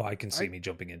 Oh, I can see me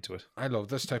jumping into it. I love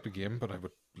this type of game, but I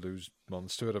would lose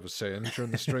months to it. I was saying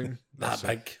during the stream. That's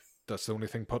the only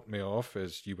thing putting me off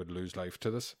is you would lose life to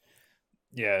this.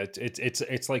 Yeah,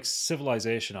 it's like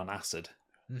Civilization on acid.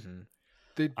 Mm-hmm.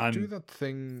 They do that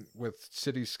thing with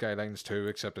City Skylines too,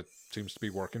 except it seems to be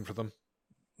working for them.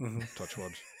 Mm-hmm. Touch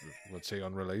wood, let's say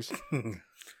on release,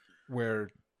 where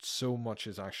so much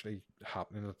is actually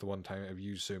happening at the one time. If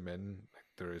you zoom in,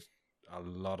 there is a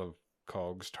lot of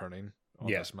cogs turning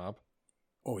on this map.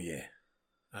 Oh yeah,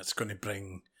 that's going to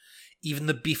bring even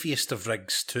the beefiest of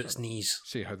rigs to its knees.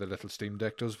 See how the little Steam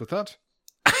Deck does with that.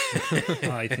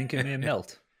 I think it may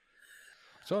melt.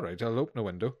 It's all right. I'll open a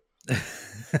window.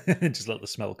 Just let the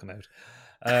smell come out.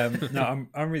 No,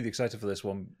 I'm really excited for this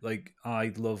one. Like,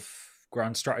 I love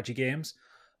grand strategy games,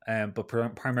 but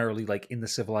primarily like in the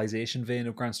Civilization vein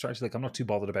of grand strategy. Like, I'm not too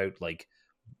bothered about like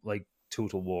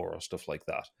Total War or stuff like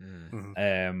that.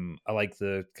 Mm. I like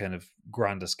the kind of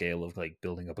grander scale of like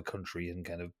building up a country and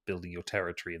kind of building your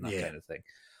territory and that Yeah. kind of thing.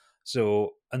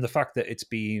 So, and the fact that it's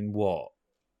been what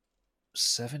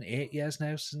 7-8 years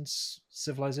now since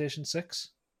Civilization 6,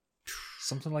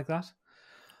 something like that.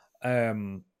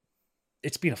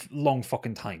 It's been a long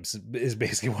fucking time, is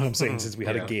basically what I'm saying, since we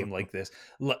had Yeah. a game like this,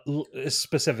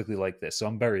 specifically like this. So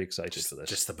I'm very excited for this.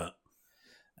 Just a bit.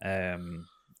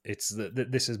 It's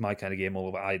this is my kind of game.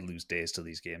 Although I lose days to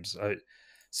these games.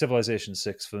 Civilization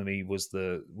 6 for me was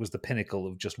the pinnacle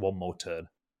of just one more turn.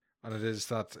 And it is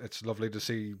that it's lovely to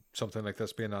see something like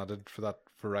this being added for that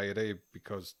variety,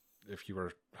 because if you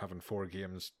were having 4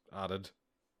 games added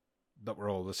that were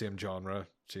all the same genre,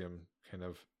 same kind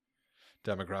of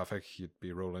demographic, you'd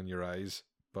be rolling your eyes.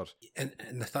 But And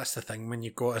that's the thing, when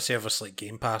you go to a service like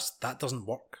Game Pass, that doesn't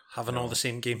work, having all the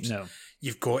same games. No,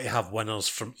 You've got to have winners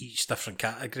from each different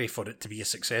category for it to be a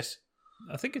success.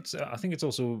 I think it's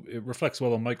also, it reflects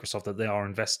well on Microsoft that they are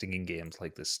investing in games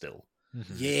like this still.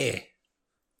 Yeah.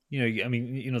 I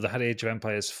mean, they had Age of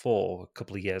Empires 4 a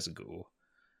couple of years ago.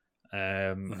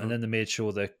 And then they made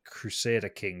sure that Crusader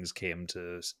Kings came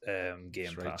to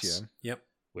Game That's right, Pass, yeah. Yep.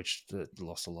 which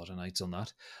lost a lot of nights on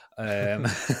that.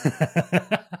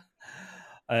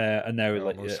 And now, We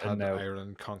like, almost and had now,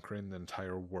 Ireland conquering the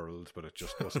entire world, but it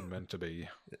just wasn't meant to be.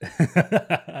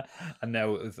 and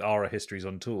now with Aura Histories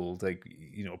Untold, like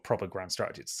proper grand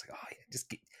strategy. It's like,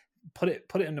 just put it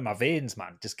into my veins,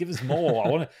 man. Just give us more.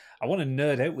 I want to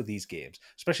nerd out with these games,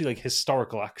 especially like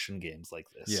historical action games like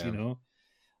this. Yeah.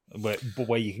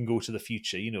 Where you can go to the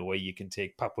future. Where you can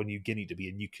take Papua New Guinea to be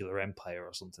a nuclear empire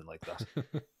or something like that.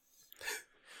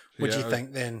 What do Yeah, you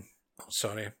think then? Oh,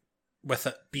 sorry. With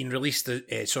it being released,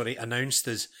 announced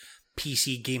as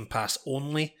PC Game Pass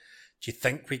only, do you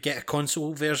think we get a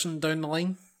console version down the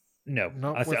line? No,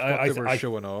 Not I with what they were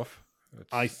showing off.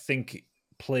 I think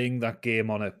playing that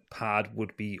game on a pad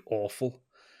would be awful,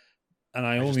 and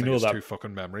I just only think know it's that. too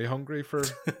fucking memory hungry for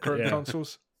current Yeah.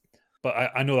 consoles.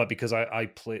 But I know that because I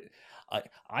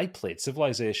played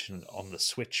Civilization on the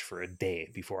Switch for a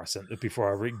day before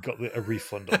I got a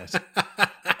refund on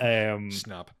it.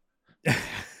 Snap.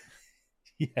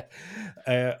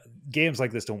 Yeah, games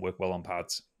like this don't work well on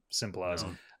pads. Simple as.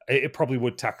 No. It probably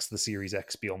would tax the Series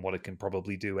X beyond what it can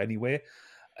probably do anyway.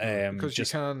 Because you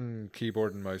can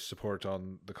keyboard and mouse support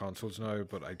on the consoles now,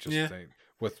 but I just think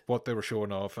with what they were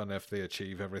showing off, and if they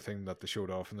achieve everything that they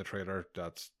showed off in the trailer,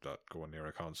 that's not going near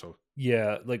a console.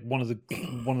 Yeah, like one of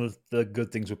the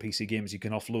good things with PC games, you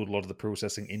can offload a lot of the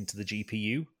processing into the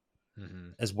GPU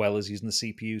as well as using the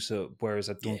CPU. So whereas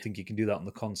I don't think you can do that on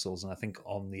the consoles, and I think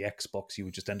on the Xbox you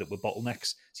would just end up with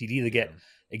bottlenecks. So you'd either get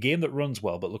a game that runs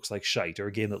well but looks like shite, or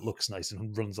a game that looks nice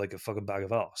and runs like a fucking bag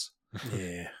of arse.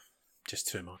 Yeah, just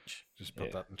too much. Just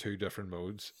put that in 2 different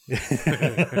modes.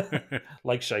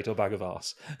 Like shite or bag of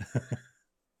arse.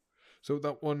 So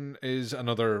that one is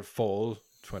another fall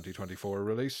 2024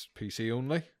 release, PC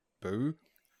only. Boo.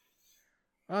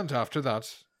 And after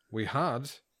that, we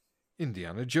had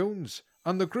Indiana Jones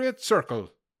and the Great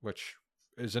Circle, which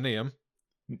is a name.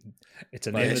 It's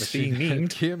a name that's being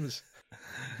memed. Games.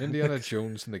 Indiana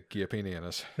Jones and the Gaping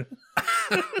Anus.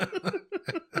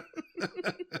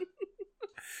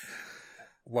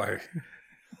 Wow.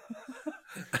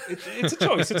 It's a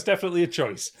choice. It's definitely a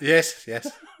choice. Yes.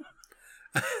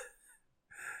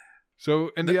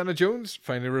 So Indiana Jones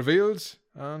finally revealed,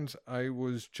 and I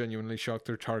was genuinely shocked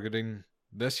they're targeting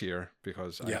this year,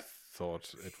 because I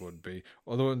thought it would be.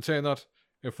 Although in saying that,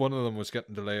 if one of them was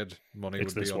getting delayed, money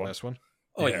It's would be this on one. this one.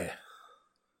 Oh, yeah.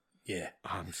 Yeah.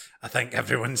 And I think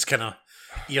everyone's kind of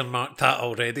earmarked that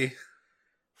already.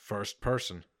 first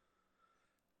person.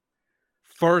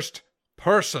 First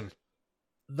person.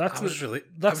 That's I was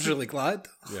really glad.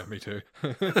 Yeah, me too.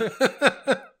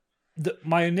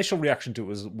 my initial reaction to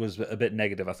it was a bit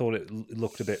negative. I thought it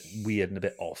looked a bit weird and a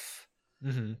bit off.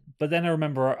 Mm-hmm. But then I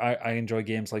remember I enjoy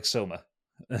games like Soma.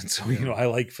 And so, I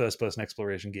like first-person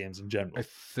exploration games in general. I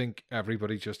think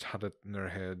everybody just had it in their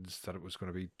heads that it was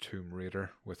going to be Tomb Raider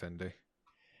with Indy.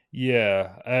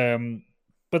 Yeah.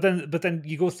 But then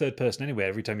you go third person anyway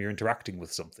every time you're interacting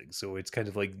with something. So it's kind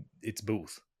of like, it's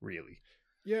both, really.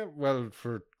 Yeah, well,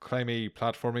 for climby,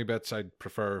 platformy bits, I'd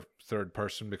prefer third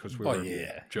person, because we were You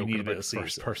need joking a bit about of seesaw.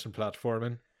 first person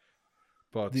platforming.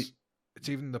 But The- it's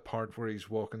even the part where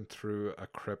he's walking through a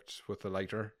crypt with a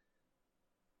lighter,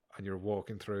 and you're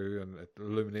walking through, and it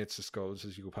illuminates the skulls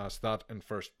as you go past that in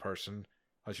first person,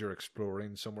 as you're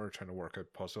exploring somewhere, trying to work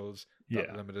out puzzles. That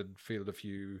Yeah. limited field of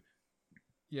view,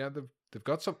 yeah, they've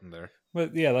got something there. Well,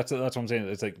 yeah, that's what I'm saying.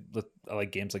 It's like I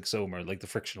like games like Soma, like the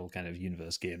frictional kind of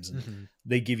universe games, and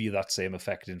they give you that same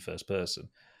effect in first person.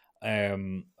 I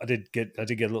did get a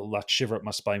little that shiver up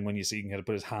my spine when you see he can kind of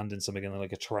put his hand in something and then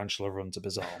like a tarantula runs up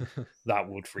his arm. That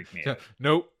would freak me out.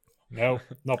 No,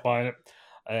 not buying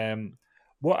it.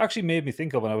 What actually made me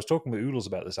think of, and I was talking with Oodles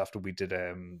about this after we did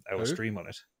our stream on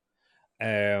it.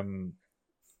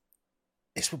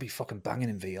 This would be fucking banging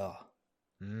in VR.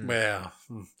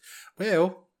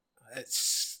 Well,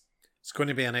 it's going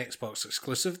to be an Xbox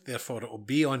exclusive, therefore it will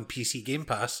be on PC Game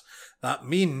Pass. That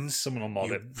means someone will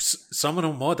mod it. Someone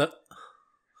will mod it.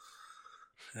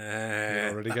 You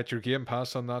already get your Game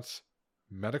Pass on that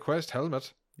MetaQuest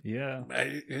helmet. Yeah,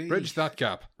 bridge that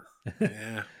gap.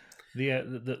 Yeah.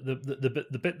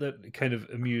 The bit that kind of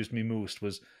amused me most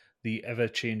was the ever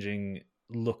changing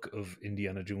look of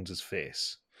Indiana Jones's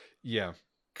face. Yeah.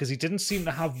 Because he didn't seem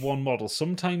to have one model.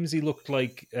 Sometimes he looked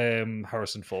like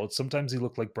Harrison Ford. Sometimes he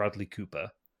looked like Bradley Cooper.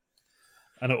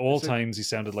 And at all times, he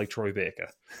sounded like Troy Baker.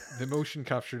 The motion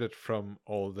captured it from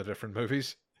all the different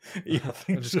movies. Yeah, I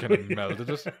think and just kind of melded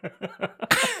it.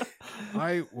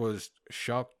 I was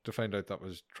shocked to find out that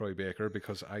was Troy Baker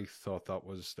because I thought that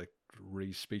was like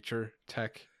re-speecher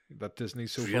tech that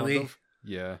Disney's so fond of.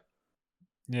 Yeah.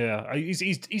 Yeah,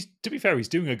 he's to be fair, he's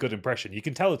doing a good impression. You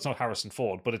can tell it's not Harrison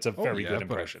Ford, but it's a very good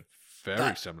impression.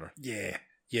 Very similar. Yeah,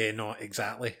 no,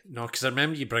 exactly. No, because I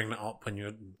remember you bringing it up when you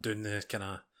were doing the kind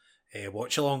of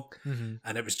watch along,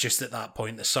 and it was just at that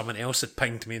point that someone else had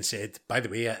pinged me and said, "By the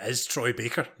way, it is Troy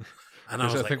Baker," and I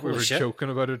was like, think we were joking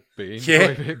about it being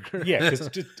Troy Baker. Yeah, because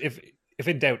if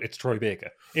in doubt, it's Troy Baker.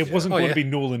 It wasn't going to be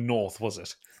Nolan North, was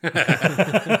it?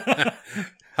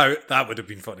 How that would have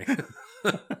been funny.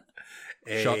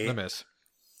 Shot in the miss.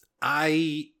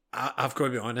 I've got to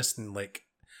be honest, and like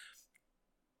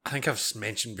I think I've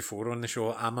mentioned before on the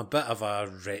show, I'm a bit of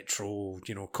a retro,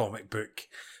 comic book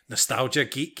nostalgia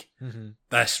geek.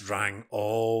 This rang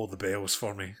all the bells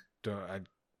for me. I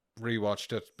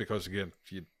rewatched it because again,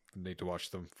 you need to watch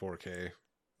them 4K.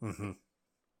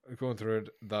 Going through it,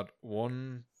 that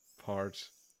one part.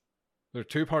 There are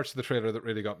two parts of the trailer that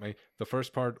really got me. The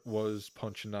first part was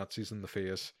punching Nazis in the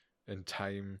face in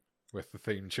time with the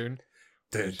theme tune.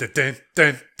 Dun, dun, dun,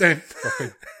 dun, dun.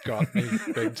 Fucking got me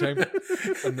big time.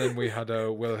 And then we had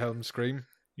a Wilhelm scream.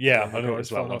 Yeah, I know it's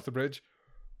falling off the bridge.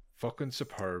 Fucking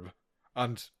superb.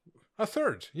 And a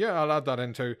third. Yeah, I'll add that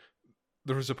into.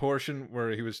 There was a portion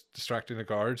where he was distracting a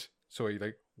guard, so he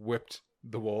like whipped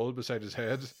the wall beside his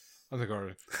head. And the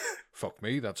guard, fuck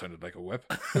me, that sounded like a whip.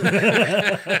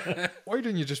 Why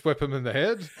didn't you just whip him in the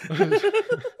head?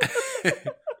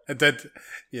 I did,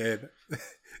 yeah.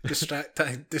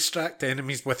 Distract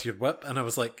enemies with your whip, and I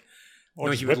was like,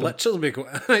 no, you would literally be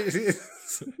going.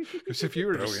 Because if you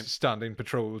were just standing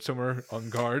patrol somewhere on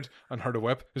guard and heard a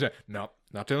whip, you say, no,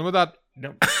 not dealing with that.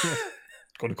 No,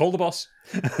 going to call the boss.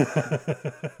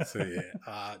 So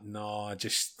yeah, no,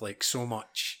 just like so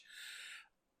much,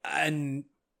 and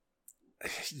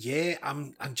yeah,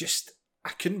 I'm just I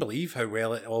couldn't believe how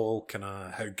well it all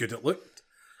how good it looked.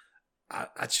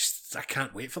 I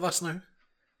can't wait for this now.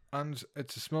 And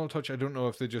it's a small touch. I don't know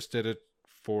if they just did it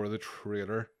for the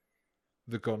trailer.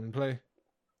 The gunplay.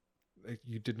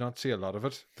 You did not see a lot of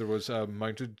it. There was a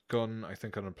mounted gun, I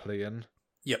think, on a plane.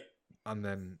 Yep. And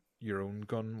then your own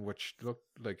gun, which looked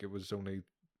like it was only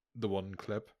the one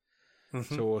clip.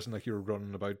 So it wasn't like you were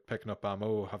running about picking up ammo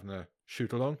or having a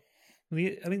shoot along. I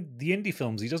mean, the indie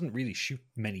films, he doesn't really shoot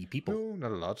many people. No,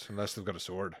 not a lot, unless they've got a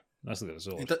sword.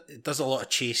 It does a lot of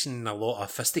chasing, a lot of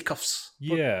fisticuffs.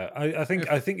 Yeah, I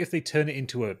think if they turn it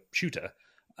into a shooter,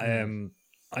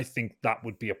 I think that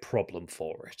would be a problem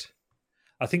for it.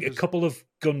 I think a couple of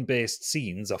gun-based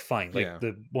scenes are fine, like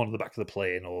the one on the back of the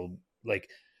plane, or like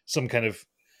some kind of,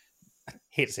 I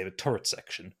hate to say it, turret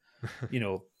section.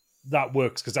 That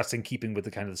works because that's in keeping with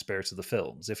the kind of the spirits of the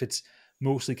films. If it's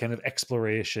mostly kind of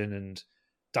exploration and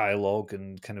dialogue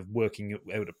and kind of working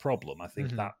out a problem, I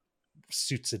think that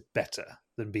suits it better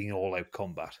than being all-out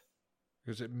combat.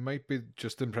 Because it might be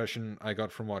just the impression I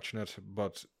got from watching it,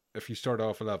 but if you start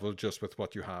off a level just with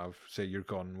what you have, say your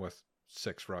gun with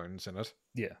 6 rounds in it,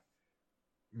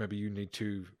 maybe you need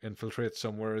to infiltrate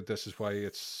somewhere. This is why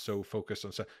it's so focused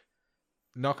on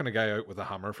knocking a guy out with a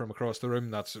hammer from across the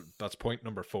room. That's point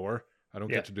number 4. I don't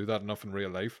get to do that enough in real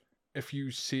life. If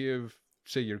you save,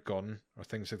 say, your gun or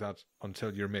things like that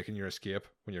until you're making your escape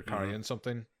when you're carrying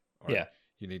something, or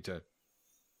you need to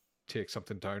take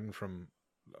something down from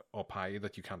up high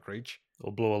that you can't reach,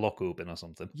 or blow a lock open or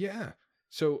something. Yeah.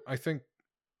 So I think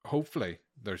hopefully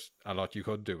there's a lot you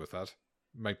could do with that.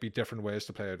 might be different ways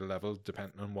to play out a level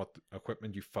depending on what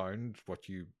equipment you found, what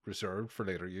you reserved for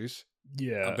later use.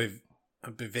 Yeah.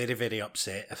 I'd be very, very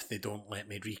upset if they don't let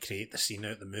me recreate the scene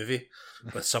out of the movie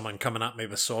with someone coming at me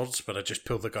with swords, but I just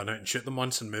pull the gun out and shoot them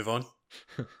once and move on.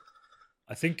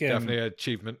 I think Definitely an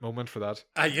achievement moment for that.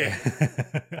 Yeah.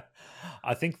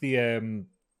 I think the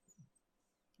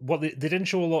what they didn't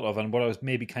show a lot of, and what I was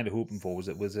maybe kind of hoping for was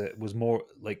it was more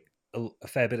like a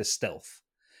fair bit of stealth,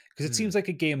 because it seems like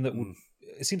a game that would.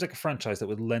 It seems like a franchise that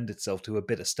would lend itself to a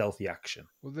bit of stealthy action.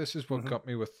 Well, this is what got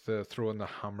me with throwing the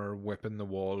hammer, whipping the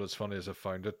wall, as funny as I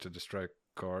found it, to distract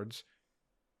guards.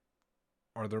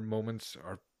 Are there moments,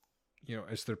 or,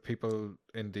 is there people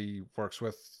Indy works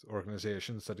with,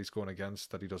 organizations that he's going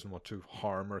against that he doesn't want to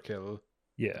harm or kill?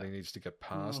 Yeah. That he needs to get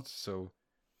past. So,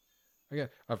 again,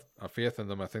 I've faith in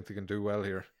them. I think they can do well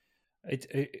here.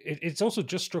 It's also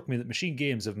just struck me that Machine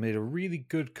Games have made a really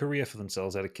good career for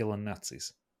themselves out of killing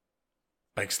Nazis.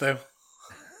 Big style.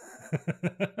 It's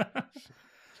the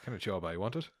kind of job I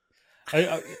wanted.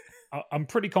 I'm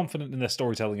pretty confident in their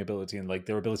storytelling ability and like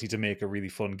their ability to make a really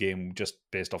fun game just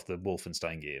based off the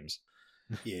Wolfenstein games.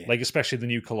 Yeah. Like especially the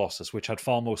new Colossus, which had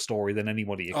far more story than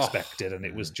anybody expected, and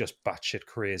it was just batshit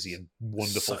crazy and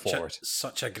wonderful for it.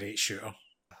 Such a great shooter.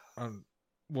 And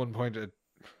one point,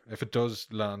 if it does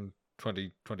land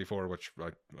 2024, which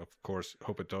I of course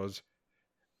hope it does,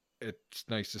 it's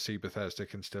nice to see Bethesda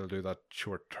can still do that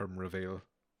short-term reveal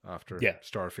after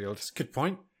Starfield. That's a good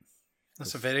point.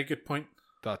 That's a very good point.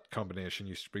 That combination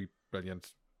used to be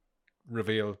brilliant.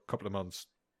 Reveal, couple of months,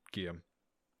 game.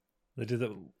 They did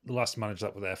that. The last managed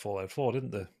that with their Fallout 4,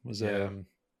 didn't they? Was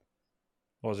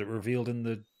it revealed in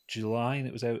the July and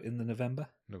it was out in the November?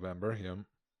 November, yeah.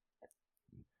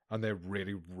 And they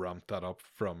really ramped that up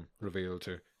from reveal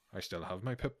to I still have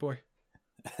my Pip-Boy.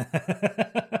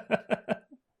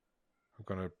 I'm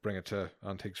going to bring it to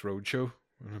Antiques Roadshow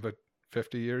in about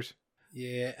 50 years.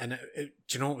 Yeah, and do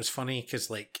you know what was funny? Because,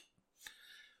 like,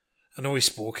 I know we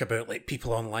spoke about, like,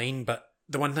 people online, but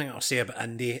the one thing I'll say about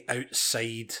Indy,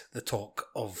 outside the talk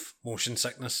of motion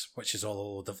sickness, which is all a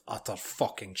load of utter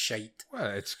fucking shite.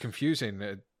 Well, it's confusing.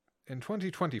 In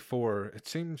 2024, it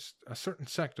seems a certain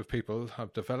sect of people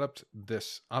have developed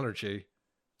this allergy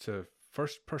to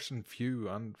first-person view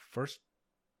and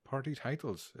first-party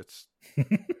titles. It's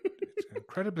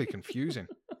incredibly confusing.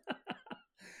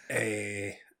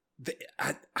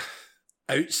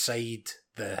 Outside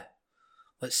the,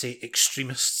 let's say,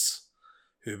 extremists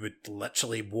who would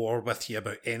literally war with you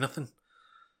about anything,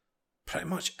 pretty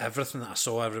much everything that I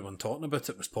saw everyone talking about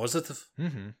it was positive.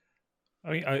 Mm-hmm. I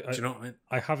mean, do you know what I mean?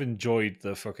 I have enjoyed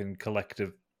the fucking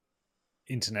collective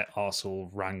internet arsehole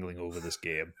wrangling over this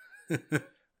game.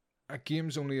 A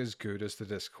game's only as good as the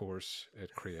discourse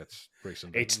it creates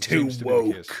recently. It's too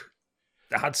woke.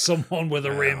 I had someone with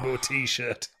a rainbow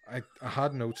t-shirt. I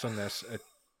had notes on this.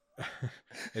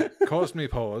 It caused me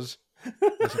pause.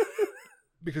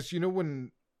 Because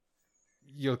when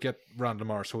you'll get random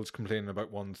arseholes complaining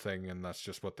about one thing and that's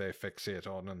just what they fixate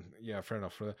on, and yeah, fair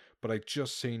enough for that. But I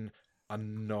just seen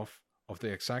enough of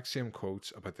the exact same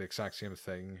quotes about the exact same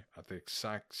thing at the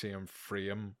exact same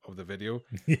frame of the video.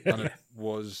 Yeah. And it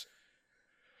was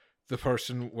the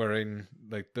person wearing,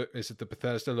 like, is it the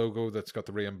Bethesda logo that's got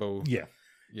the rainbow? Yeah.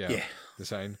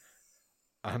 Design.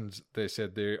 And they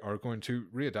said they are going to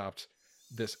readapt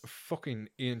this fucking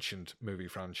ancient movie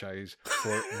franchise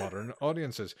for modern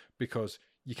audiences, because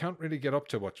you can't really get up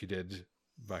to what you did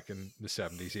back in the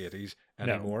 70s, 80s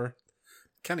anymore. No.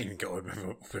 Can't even get on with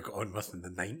what we got on with in the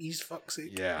 90s, fuck's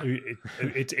sake. Yeah.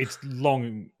 It's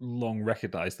long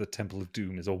recognised that Temple of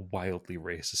Doom is a wildly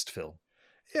racist film.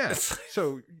 Yeah,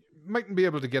 so mightn't be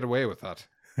able to get away with that.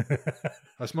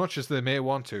 As much as they may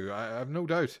want to, I have no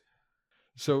doubt.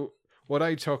 So what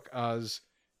I took as,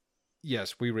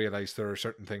 yes, we realise there are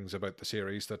certain things about the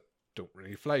series that don't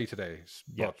really fly today,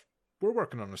 but we're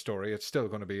working on a story. It's still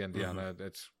going to be Indiana. Mm-hmm.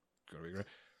 It's going to be great.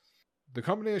 The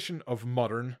combination of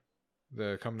modern,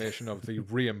 the combination of the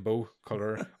rainbow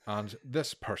colour, and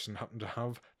this person happened to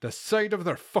have the side of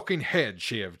their fucking head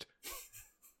shaved,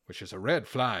 which is a red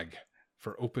flag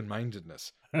for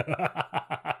open-mindedness.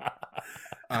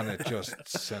 And it just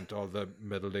sent all the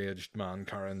middle-aged man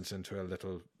Karens into a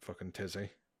little fucking tizzy.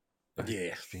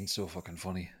 Yeah. It's been so fucking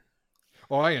funny.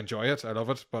 Oh, I enjoy it. I love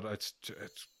it, but it's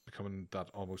becoming that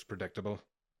almost predictable.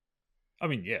 I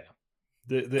mean, yeah.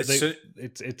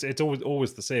 It's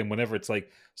always the same. Whenever it's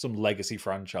like some legacy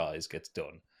franchise gets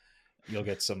done, you'll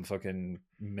get some fucking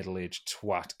middle-aged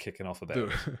twat kicking off about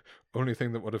it. Only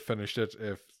thing that would have finished it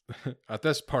if at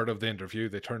this part of the interview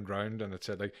they turned around and it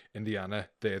said like Indiana,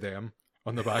 they, them.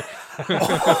 on the back.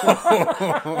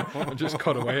 And just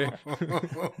cut away.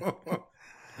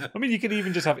 I mean, you could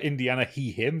even just have Indiana,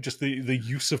 he, him, just the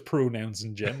use of pronouns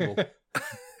in general.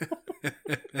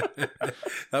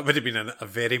 That would have been a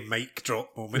very mic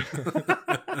drop moment.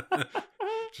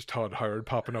 Just Todd Howard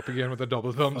popping up again with a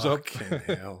double thumbs up.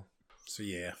 Fucking hell. So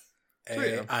yeah.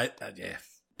 Yeah.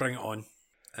 Bring it on,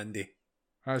 Indy.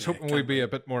 I was hoping we'd be a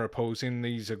bit more opposing.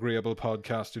 These agreeable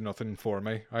podcasts do nothing for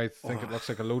me. I think it looks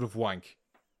like a load of wank.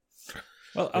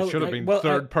 Well, It should have been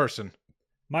third person.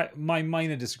 My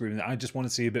minor disagreement, I just want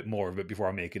to see a bit more of it before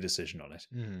I make a decision on it.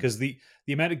 Mm. Because the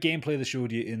amount of gameplay they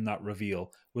showed you in that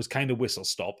reveal was kind of whistle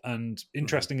stop. And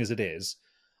interesting as it is,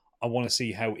 I want to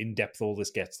see how in-depth all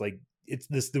this gets. Like, it's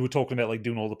this. They were talking about like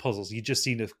doing all the puzzles. You just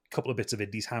seen a couple of bits of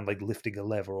Indy's hand, like lifting a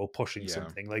lever or pushing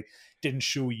something. Like, didn't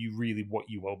show you really what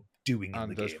you were doing in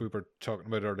the game. And as we were talking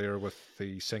about earlier with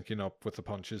the syncing up with the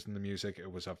punches and the music,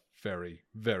 it was a very,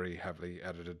 very heavily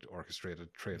edited,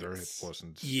 orchestrated trailer. It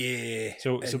wasn't. Yeah.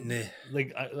 So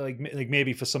like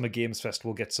maybe for Summer Games Fest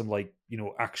we'll get some like, you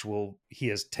know, actual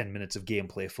here's 10 minutes of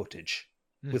gameplay footage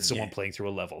with someone playing through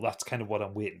a level. That's kind of what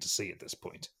I'm waiting to see at this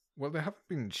point. Well, they haven't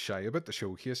been shy about the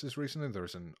showcases recently. There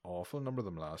was an awful number of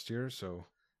them last year, so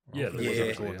hopefully we'll get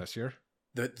it going this year.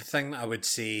 The thing that I would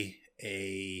say,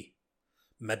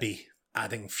 maybe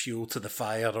adding fuel to the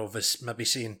fire of us, maybe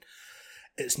saying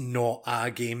it's not a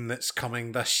game that's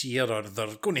coming this year, or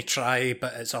they're going to try,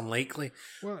 but it's unlikely.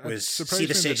 Well, was see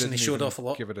the section they showed off a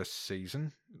lot. Give it a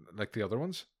season like the other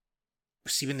ones.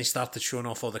 See when they started showing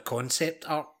off all the concept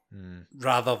art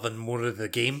rather than more of the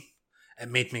game, it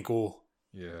made me go,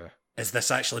 yeah, is this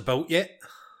actually built yet?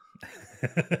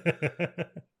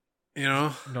 You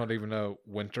know, not even a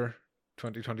winter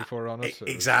 2024 on it.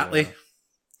 Exactly.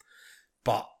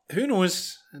 But who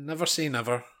knows? Never say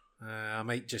never. I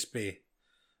might just be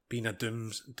being a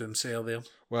doomsayer there.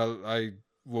 Well, I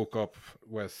woke up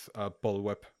with a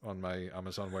bullwhip on my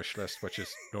Amazon wish list, which is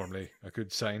normally a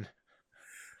good sign.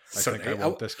 I think I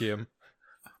want this game.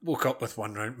 Woke up with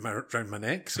one round my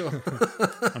neck, so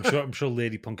I'm sure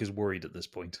Lady Punk is worried at this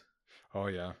point. Oh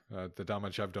yeah, the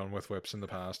damage I've done with whips in the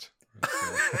past.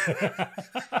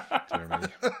 Dear me.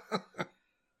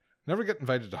 Never get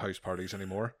invited to house parties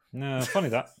anymore. No, funny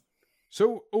that.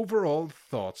 So, overall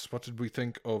thoughts. What did we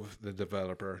think of the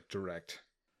developer direct?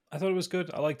 I thought it was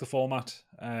good. I like the format.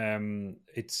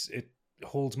 It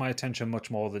holds my attention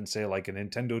much more than, say, like a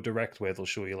Nintendo Direct where they'll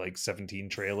show you like 17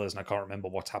 trailers and I can't remember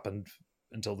what's happened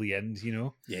until the end, you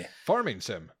know? Yeah. Farming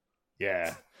sim.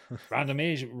 Yeah. Random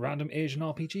Asian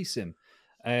RPG sim.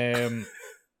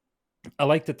 I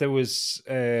like that there was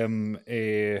a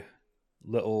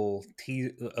little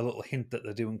hint that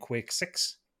they're doing Quake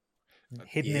 6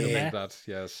 hidden in there. That,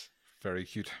 yes. Very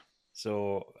cute.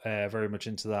 So very much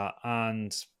into that.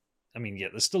 And I mean, yeah,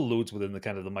 there's still loads within the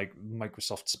kind of the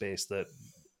Microsoft space that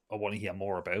I want to hear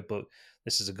more about, but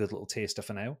this is a good little taster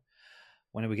for now.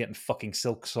 When are we getting fucking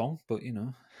Silk Song? But, you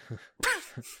know.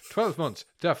 12 months,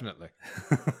 definitely.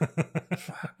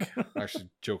 Fuck. Actually,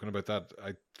 joking about that,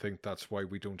 I think that's why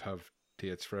we don't have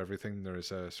dates for everything. There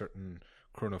is a certain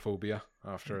chronophobia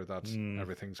after that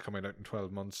everything's coming out in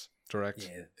 12 months direct.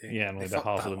 Yeah, and only about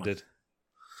half of them did.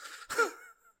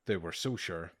 They were so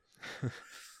sure.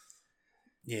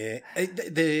 Yeah,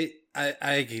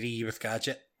 I agree with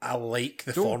Gadget. I like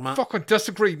the format. Don't fucking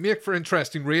disagree. Make for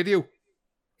interesting radio.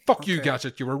 Fuck you,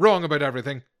 Gadget. You were wrong about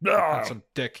everything. Handsome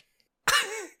dick.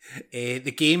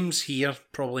 The games here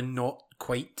probably not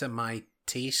quite to my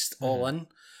taste. All in,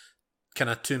 kind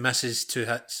of 2 misses, 2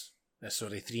 hits.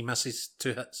 3 misses,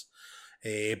 2 hits.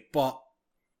 But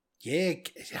yeah,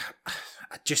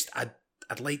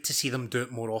 I'd like to see them do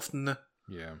it more often now.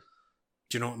 Yeah.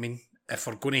 Do you know what I mean? If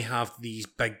we're going to have these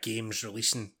big games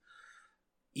releasing,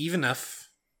 even if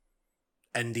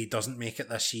Indie doesn't make it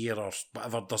this year or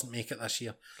whatever doesn't make it this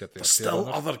year, there's still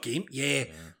other games. Yeah,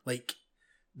 like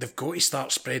they've got to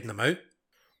start spreading them out.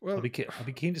 Well, I'll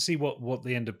be keen to see what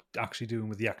they end up actually doing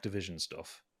with the Activision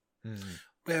stuff.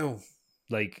 Well,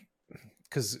 like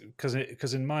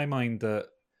because in my mind that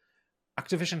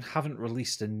Activision haven't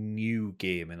released a new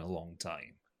game in a long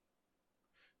time.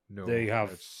 No, they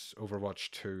have. It's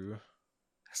Overwatch 2.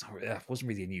 That wasn't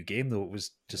really a new game though. It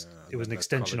was just it was an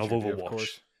extension of Overwatch.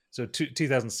 So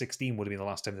 2016 would have been the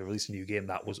last time they released a new game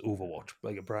that was Overwatch,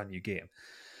 like a brand new game.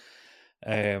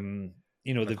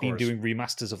 You know, they've been doing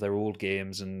remasters of their old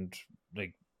games and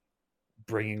like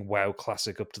bringing WoW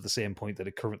Classic up to the same point that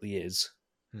it currently is.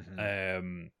 I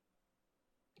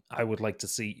would like to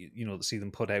see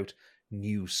them put out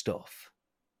new stuff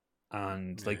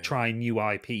and like try new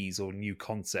IPs or new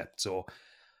concepts or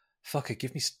fuck it,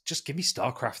 give me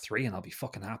StarCraft 3 and I'll be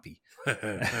fucking happy.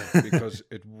 Because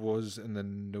it was in the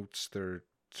notes their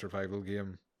survival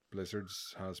game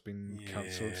Blizzard's has been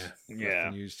cancelled. Yeah.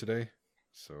 The news today.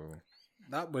 So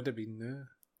that would have been.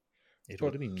 It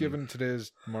would have been given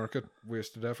today's market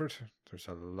wasted effort, there's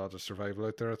a lot of survival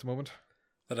out there at the moment.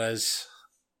 There is.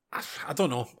 I don't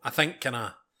know. I think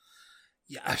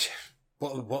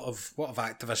what have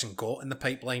Activision got in the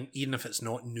pipeline? Even if it's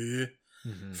not new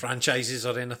franchises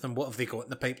or anything, what have they got in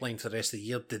the pipeline for the rest of the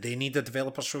year? Do they need a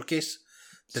developer showcase?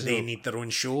 Do they need their own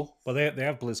show? Well, they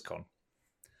have BlizzCon.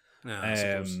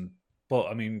 Yeah, but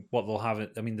I mean, what they'll have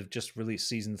it. I mean, they've just released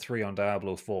season 3 on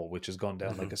Diablo 4, which has gone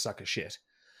down like a sack of shit.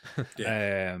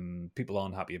 People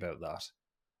aren't happy about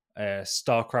that.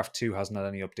 StarCraft 2 hasn't had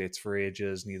any updates for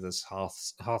ages. Neither's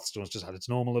Hearthstone's just had its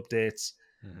normal updates.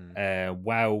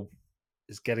 WoW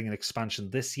is getting an expansion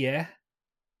this year,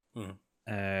 which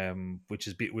I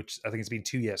think it's been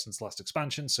 2 years since the last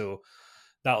expansion, so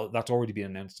that's already been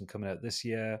announced and coming out this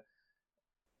year.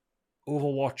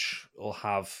 Overwatch will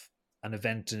have an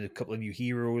event and a couple of new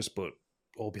heroes, but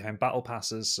all behind battle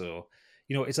passes. So,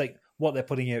 it's like what they're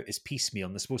putting out is piecemeal,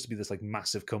 and they're supposed to be this like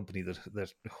massive company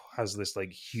that has this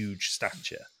like huge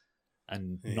stature,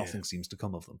 and nothing seems to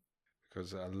come of them.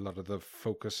 Because a lot of the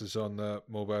focus is on the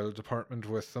mobile department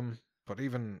with them, but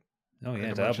even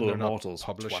Diablo Immortals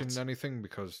publishing anything,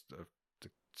 because the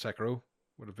Sekiro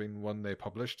would have been one they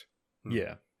published.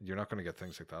 Yeah, you're not going to get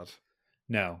things like that.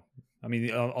 No, I mean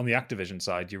on the Activision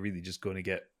side, you're really just going to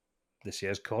get this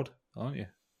year's COD, aren't you?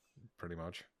 Pretty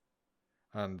much,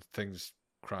 and things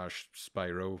Crash,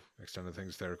 Spyro, extended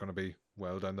things, they're going to be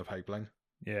well down the pipeline.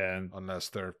 Yeah, unless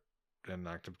they're in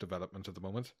active development at the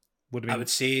moment. I would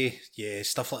say,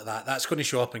 stuff like that. That's going to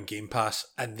show up in Game Pass,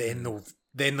 and then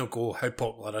they'll go, how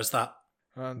popular is that?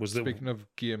 And speaking of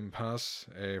Game Pass,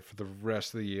 for the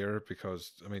rest of the year,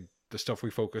 because I mean the stuff we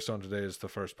focused on today is the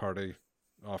first party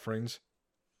offerings,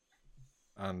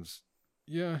 and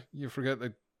you forget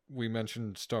that we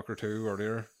mentioned Stalker 2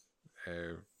 earlier,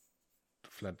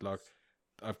 Flintlock.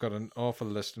 I've got an awful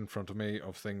list in front of me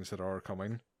of things that are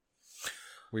coming.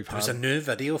 There was a new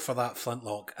video for that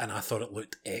Flintlock, and I thought it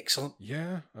looked excellent.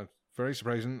 Yeah, very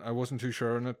surprising. I wasn't too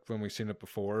sure on it when we seen it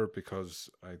before, because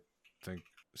I think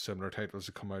similar titles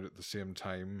had come out at the same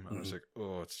time, and I was like,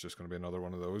 oh, it's just going to be another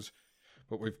one of those.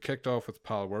 But we've kicked off with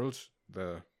Palworld,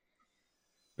 the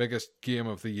biggest game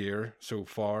of the year so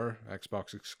far,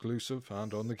 Xbox exclusive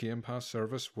and on the Game Pass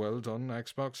service. Well done,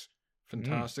 Xbox.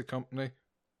 Fantastic company.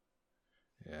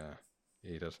 Yeah.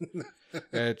 Eat it.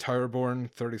 Towerborn,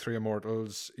 33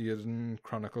 Immortals, Eden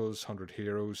Chronicles, 100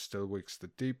 Heroes, Still Weeks the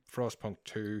Deep, Frostpunk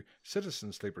 2,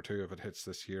 Citizen Sleeper 2 if it hits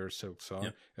this year,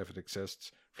 Silksong if it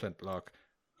exists, Flintlock,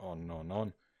 on and on and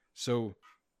on. So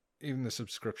even the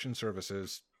subscription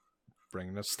services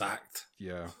bringing it stacked.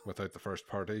 Yeah, without the first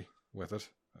party with it.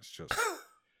 That's just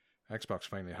Xbox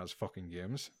finally has fucking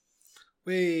games.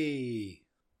 Whee!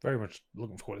 Very much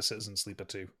looking forward to Citizen Sleeper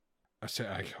 2.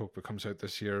 I hope it comes out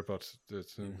this year, but you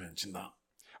mentioned that.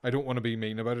 I don't want to be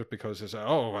mean about it, because it's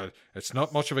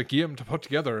not much of a game to put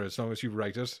together as long as you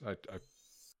write it. I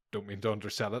don't mean to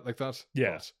undersell it like that.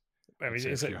 Yeah, I mean,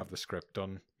 if you have the script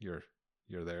done, you're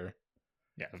there.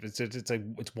 Yeah,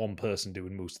 it's one person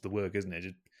doing most of the work, isn't it?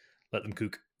 Just let them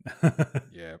cook.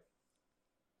 Yeah,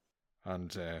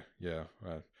 and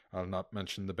I'll not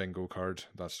mention the bingo card.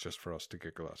 That's just for us to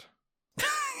giggle at.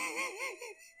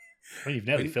 Well, you've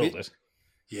nearly filled it.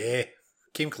 Yeah,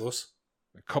 came close.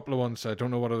 A couple of ones. I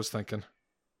don't know what I was thinking.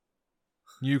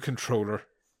 New controller.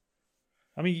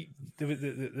 I mean,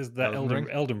 there's that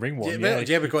Elden Ring one.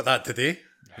 Yeah, we got that today.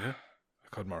 Yeah. I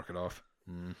could mark it off.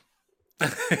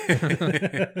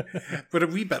 We're a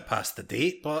wee bit past the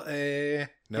date, but never.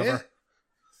 Yeah.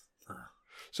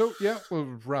 So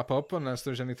we'll wrap up unless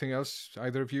there's anything else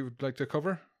either of you would like to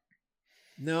cover.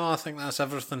 No, I think that's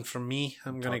everything from me.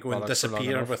 I'm going to go and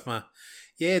disappear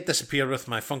with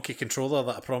my funky controller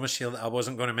that I promised you that I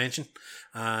wasn't going to mention,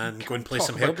 and go and play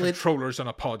some Hellblade. Controllers on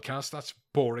a podcast, that's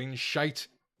boring shite.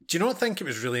 Do you not think it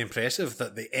was really impressive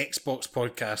that the Xbox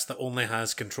podcast that only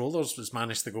has controllers has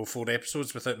managed to go 4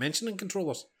 episodes without mentioning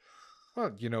controllers?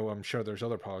 Well, I'm sure there's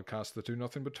other podcasts that do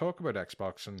nothing but talk about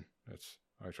Xbox and its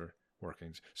outer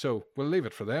workings. So we'll leave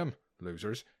it for them,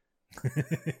 losers.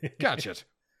 Gadget.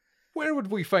 Where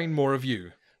would we find more of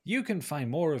you? You can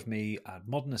find more of me at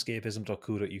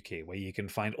modernescapism.co.uk, where you can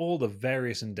find all the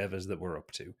various endeavours that we're up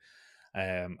to.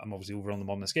 I'm obviously over on the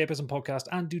Modern Escapism podcast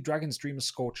and do Dragon Stream as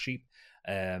Scorched Sheep.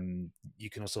 You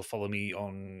can also follow me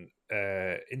on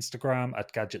Instagram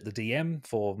at GadgetTheDM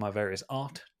for my various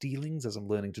art dealings as I'm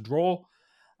learning to draw.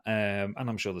 And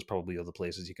I'm sure there's probably other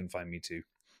places you can find me too.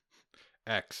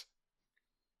 X.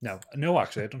 No,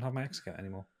 actually, I don't have my X account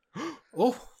anymore.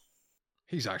 Oh,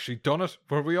 He's actually done it,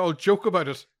 where we all joke about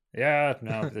it. Yeah,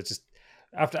 no, it's just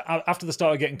after the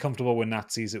start of getting comfortable with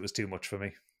Nazis, it was too much for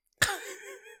me.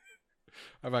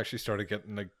 I've actually started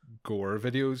getting like gore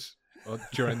videos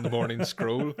during the morning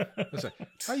scroll.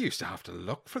 I used to have to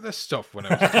look for this stuff when I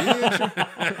was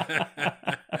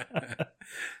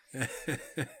a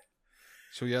teenager.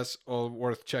 So yes, all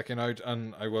worth checking out,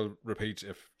 and I will repeat,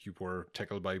 if you were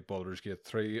tickled by Baldur's Gate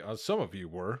 3, as some of you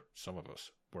were, some of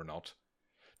us were not,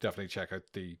 definitely check out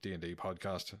the D&D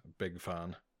podcast. Big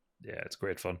fan. Yeah, it's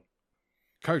great fun.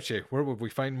 Couchy, where would we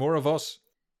find more of us?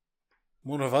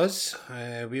 more of us.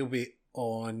 We'll be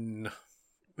on...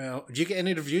 Well, do you get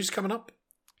any reviews coming up?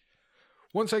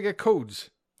 Once I get codes,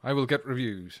 I will get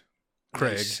reviews.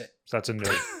 Craig. Nice. That's a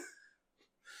no.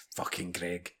 Fucking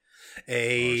Greg.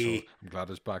 I'm glad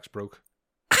his back's broke.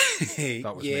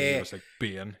 That was me. He was like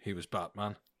Bane. He was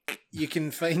Batman. You can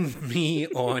find me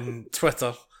on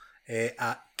Twitter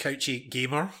at Couchy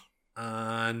Gamer,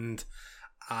 and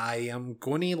I am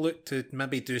going to look to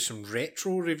maybe do some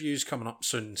retro reviews coming up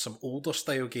soon, some older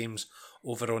style games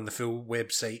over on the full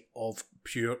website of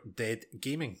Pure Dead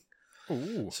Gaming.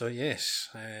 Ooh. So yes,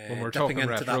 When we're dipping talking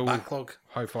into retro, that backlog.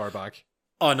 how far back?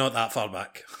 Oh, not that far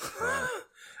back. Wow.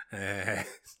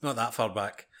 Not that far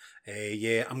back.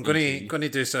 Yeah, I'm E.T. going to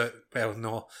do so. Well,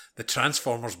 no, the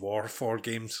Transformers War 4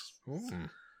 games. Ooh.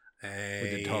 We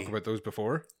did talk about those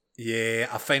before. Yeah,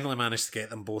 I finally managed to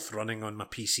get them both running on my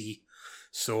PC.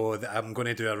 So I'm going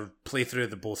to do a playthrough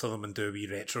of the both of them and do a wee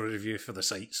retro review for the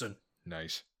site soon.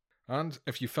 Nice. And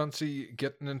if you fancy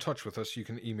getting in touch with us, you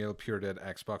can email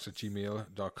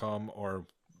puredeadxbox@gmail.com, or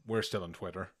we're still on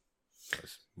Twitter.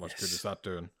 What good is that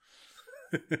doing?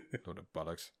 Load of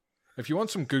bollocks. If you want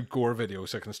some good gore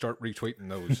videos, I can start retweeting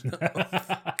those.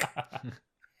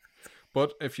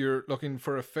 But if you're looking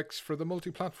for a fix for the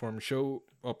multi-platform show,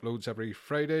 uploads every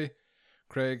Friday.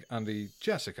 Craig, Andy,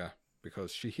 Jessica,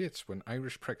 because she hates when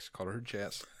Irish pricks call her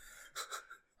Jess.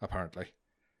 Apparently.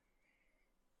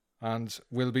 And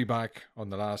we'll be back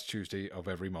on the last Tuesday of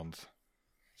every month.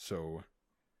 So,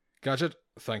 Gadget,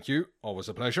 thank you. Always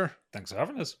a pleasure. Thanks for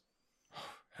having us.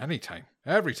 Anytime.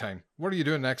 Every time. What are you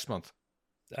doing next month?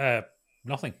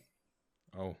 Nothing.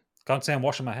 Oh, Can't say I'm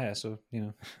washing my hair, so,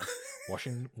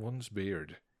 washing one's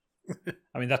beard.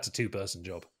 I mean, that's a two-person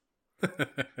job.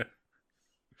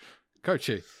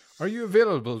 Couchy, are you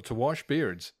available to wash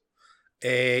beards?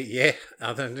 Yeah,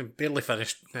 I barely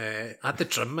finished. I had to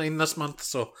trim mine this month,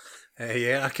 so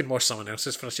yeah, I can wash someone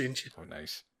else's for a change. Oh,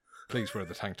 nice. Please wear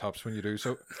the tank tops when you do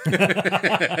so.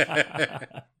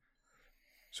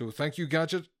 So thank you,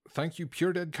 Gadget. Thank you,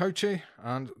 Pure Dead Couchy.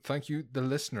 And thank you, the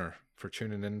listener, for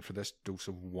tuning in for this dose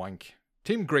of wank.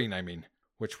 Team Green, I mean,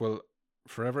 which will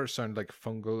forever sound like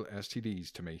fungal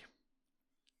STDs to me.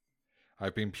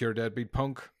 I've been Pure Deadbeat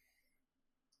Punk,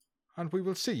 and we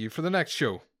will see you for the next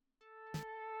show.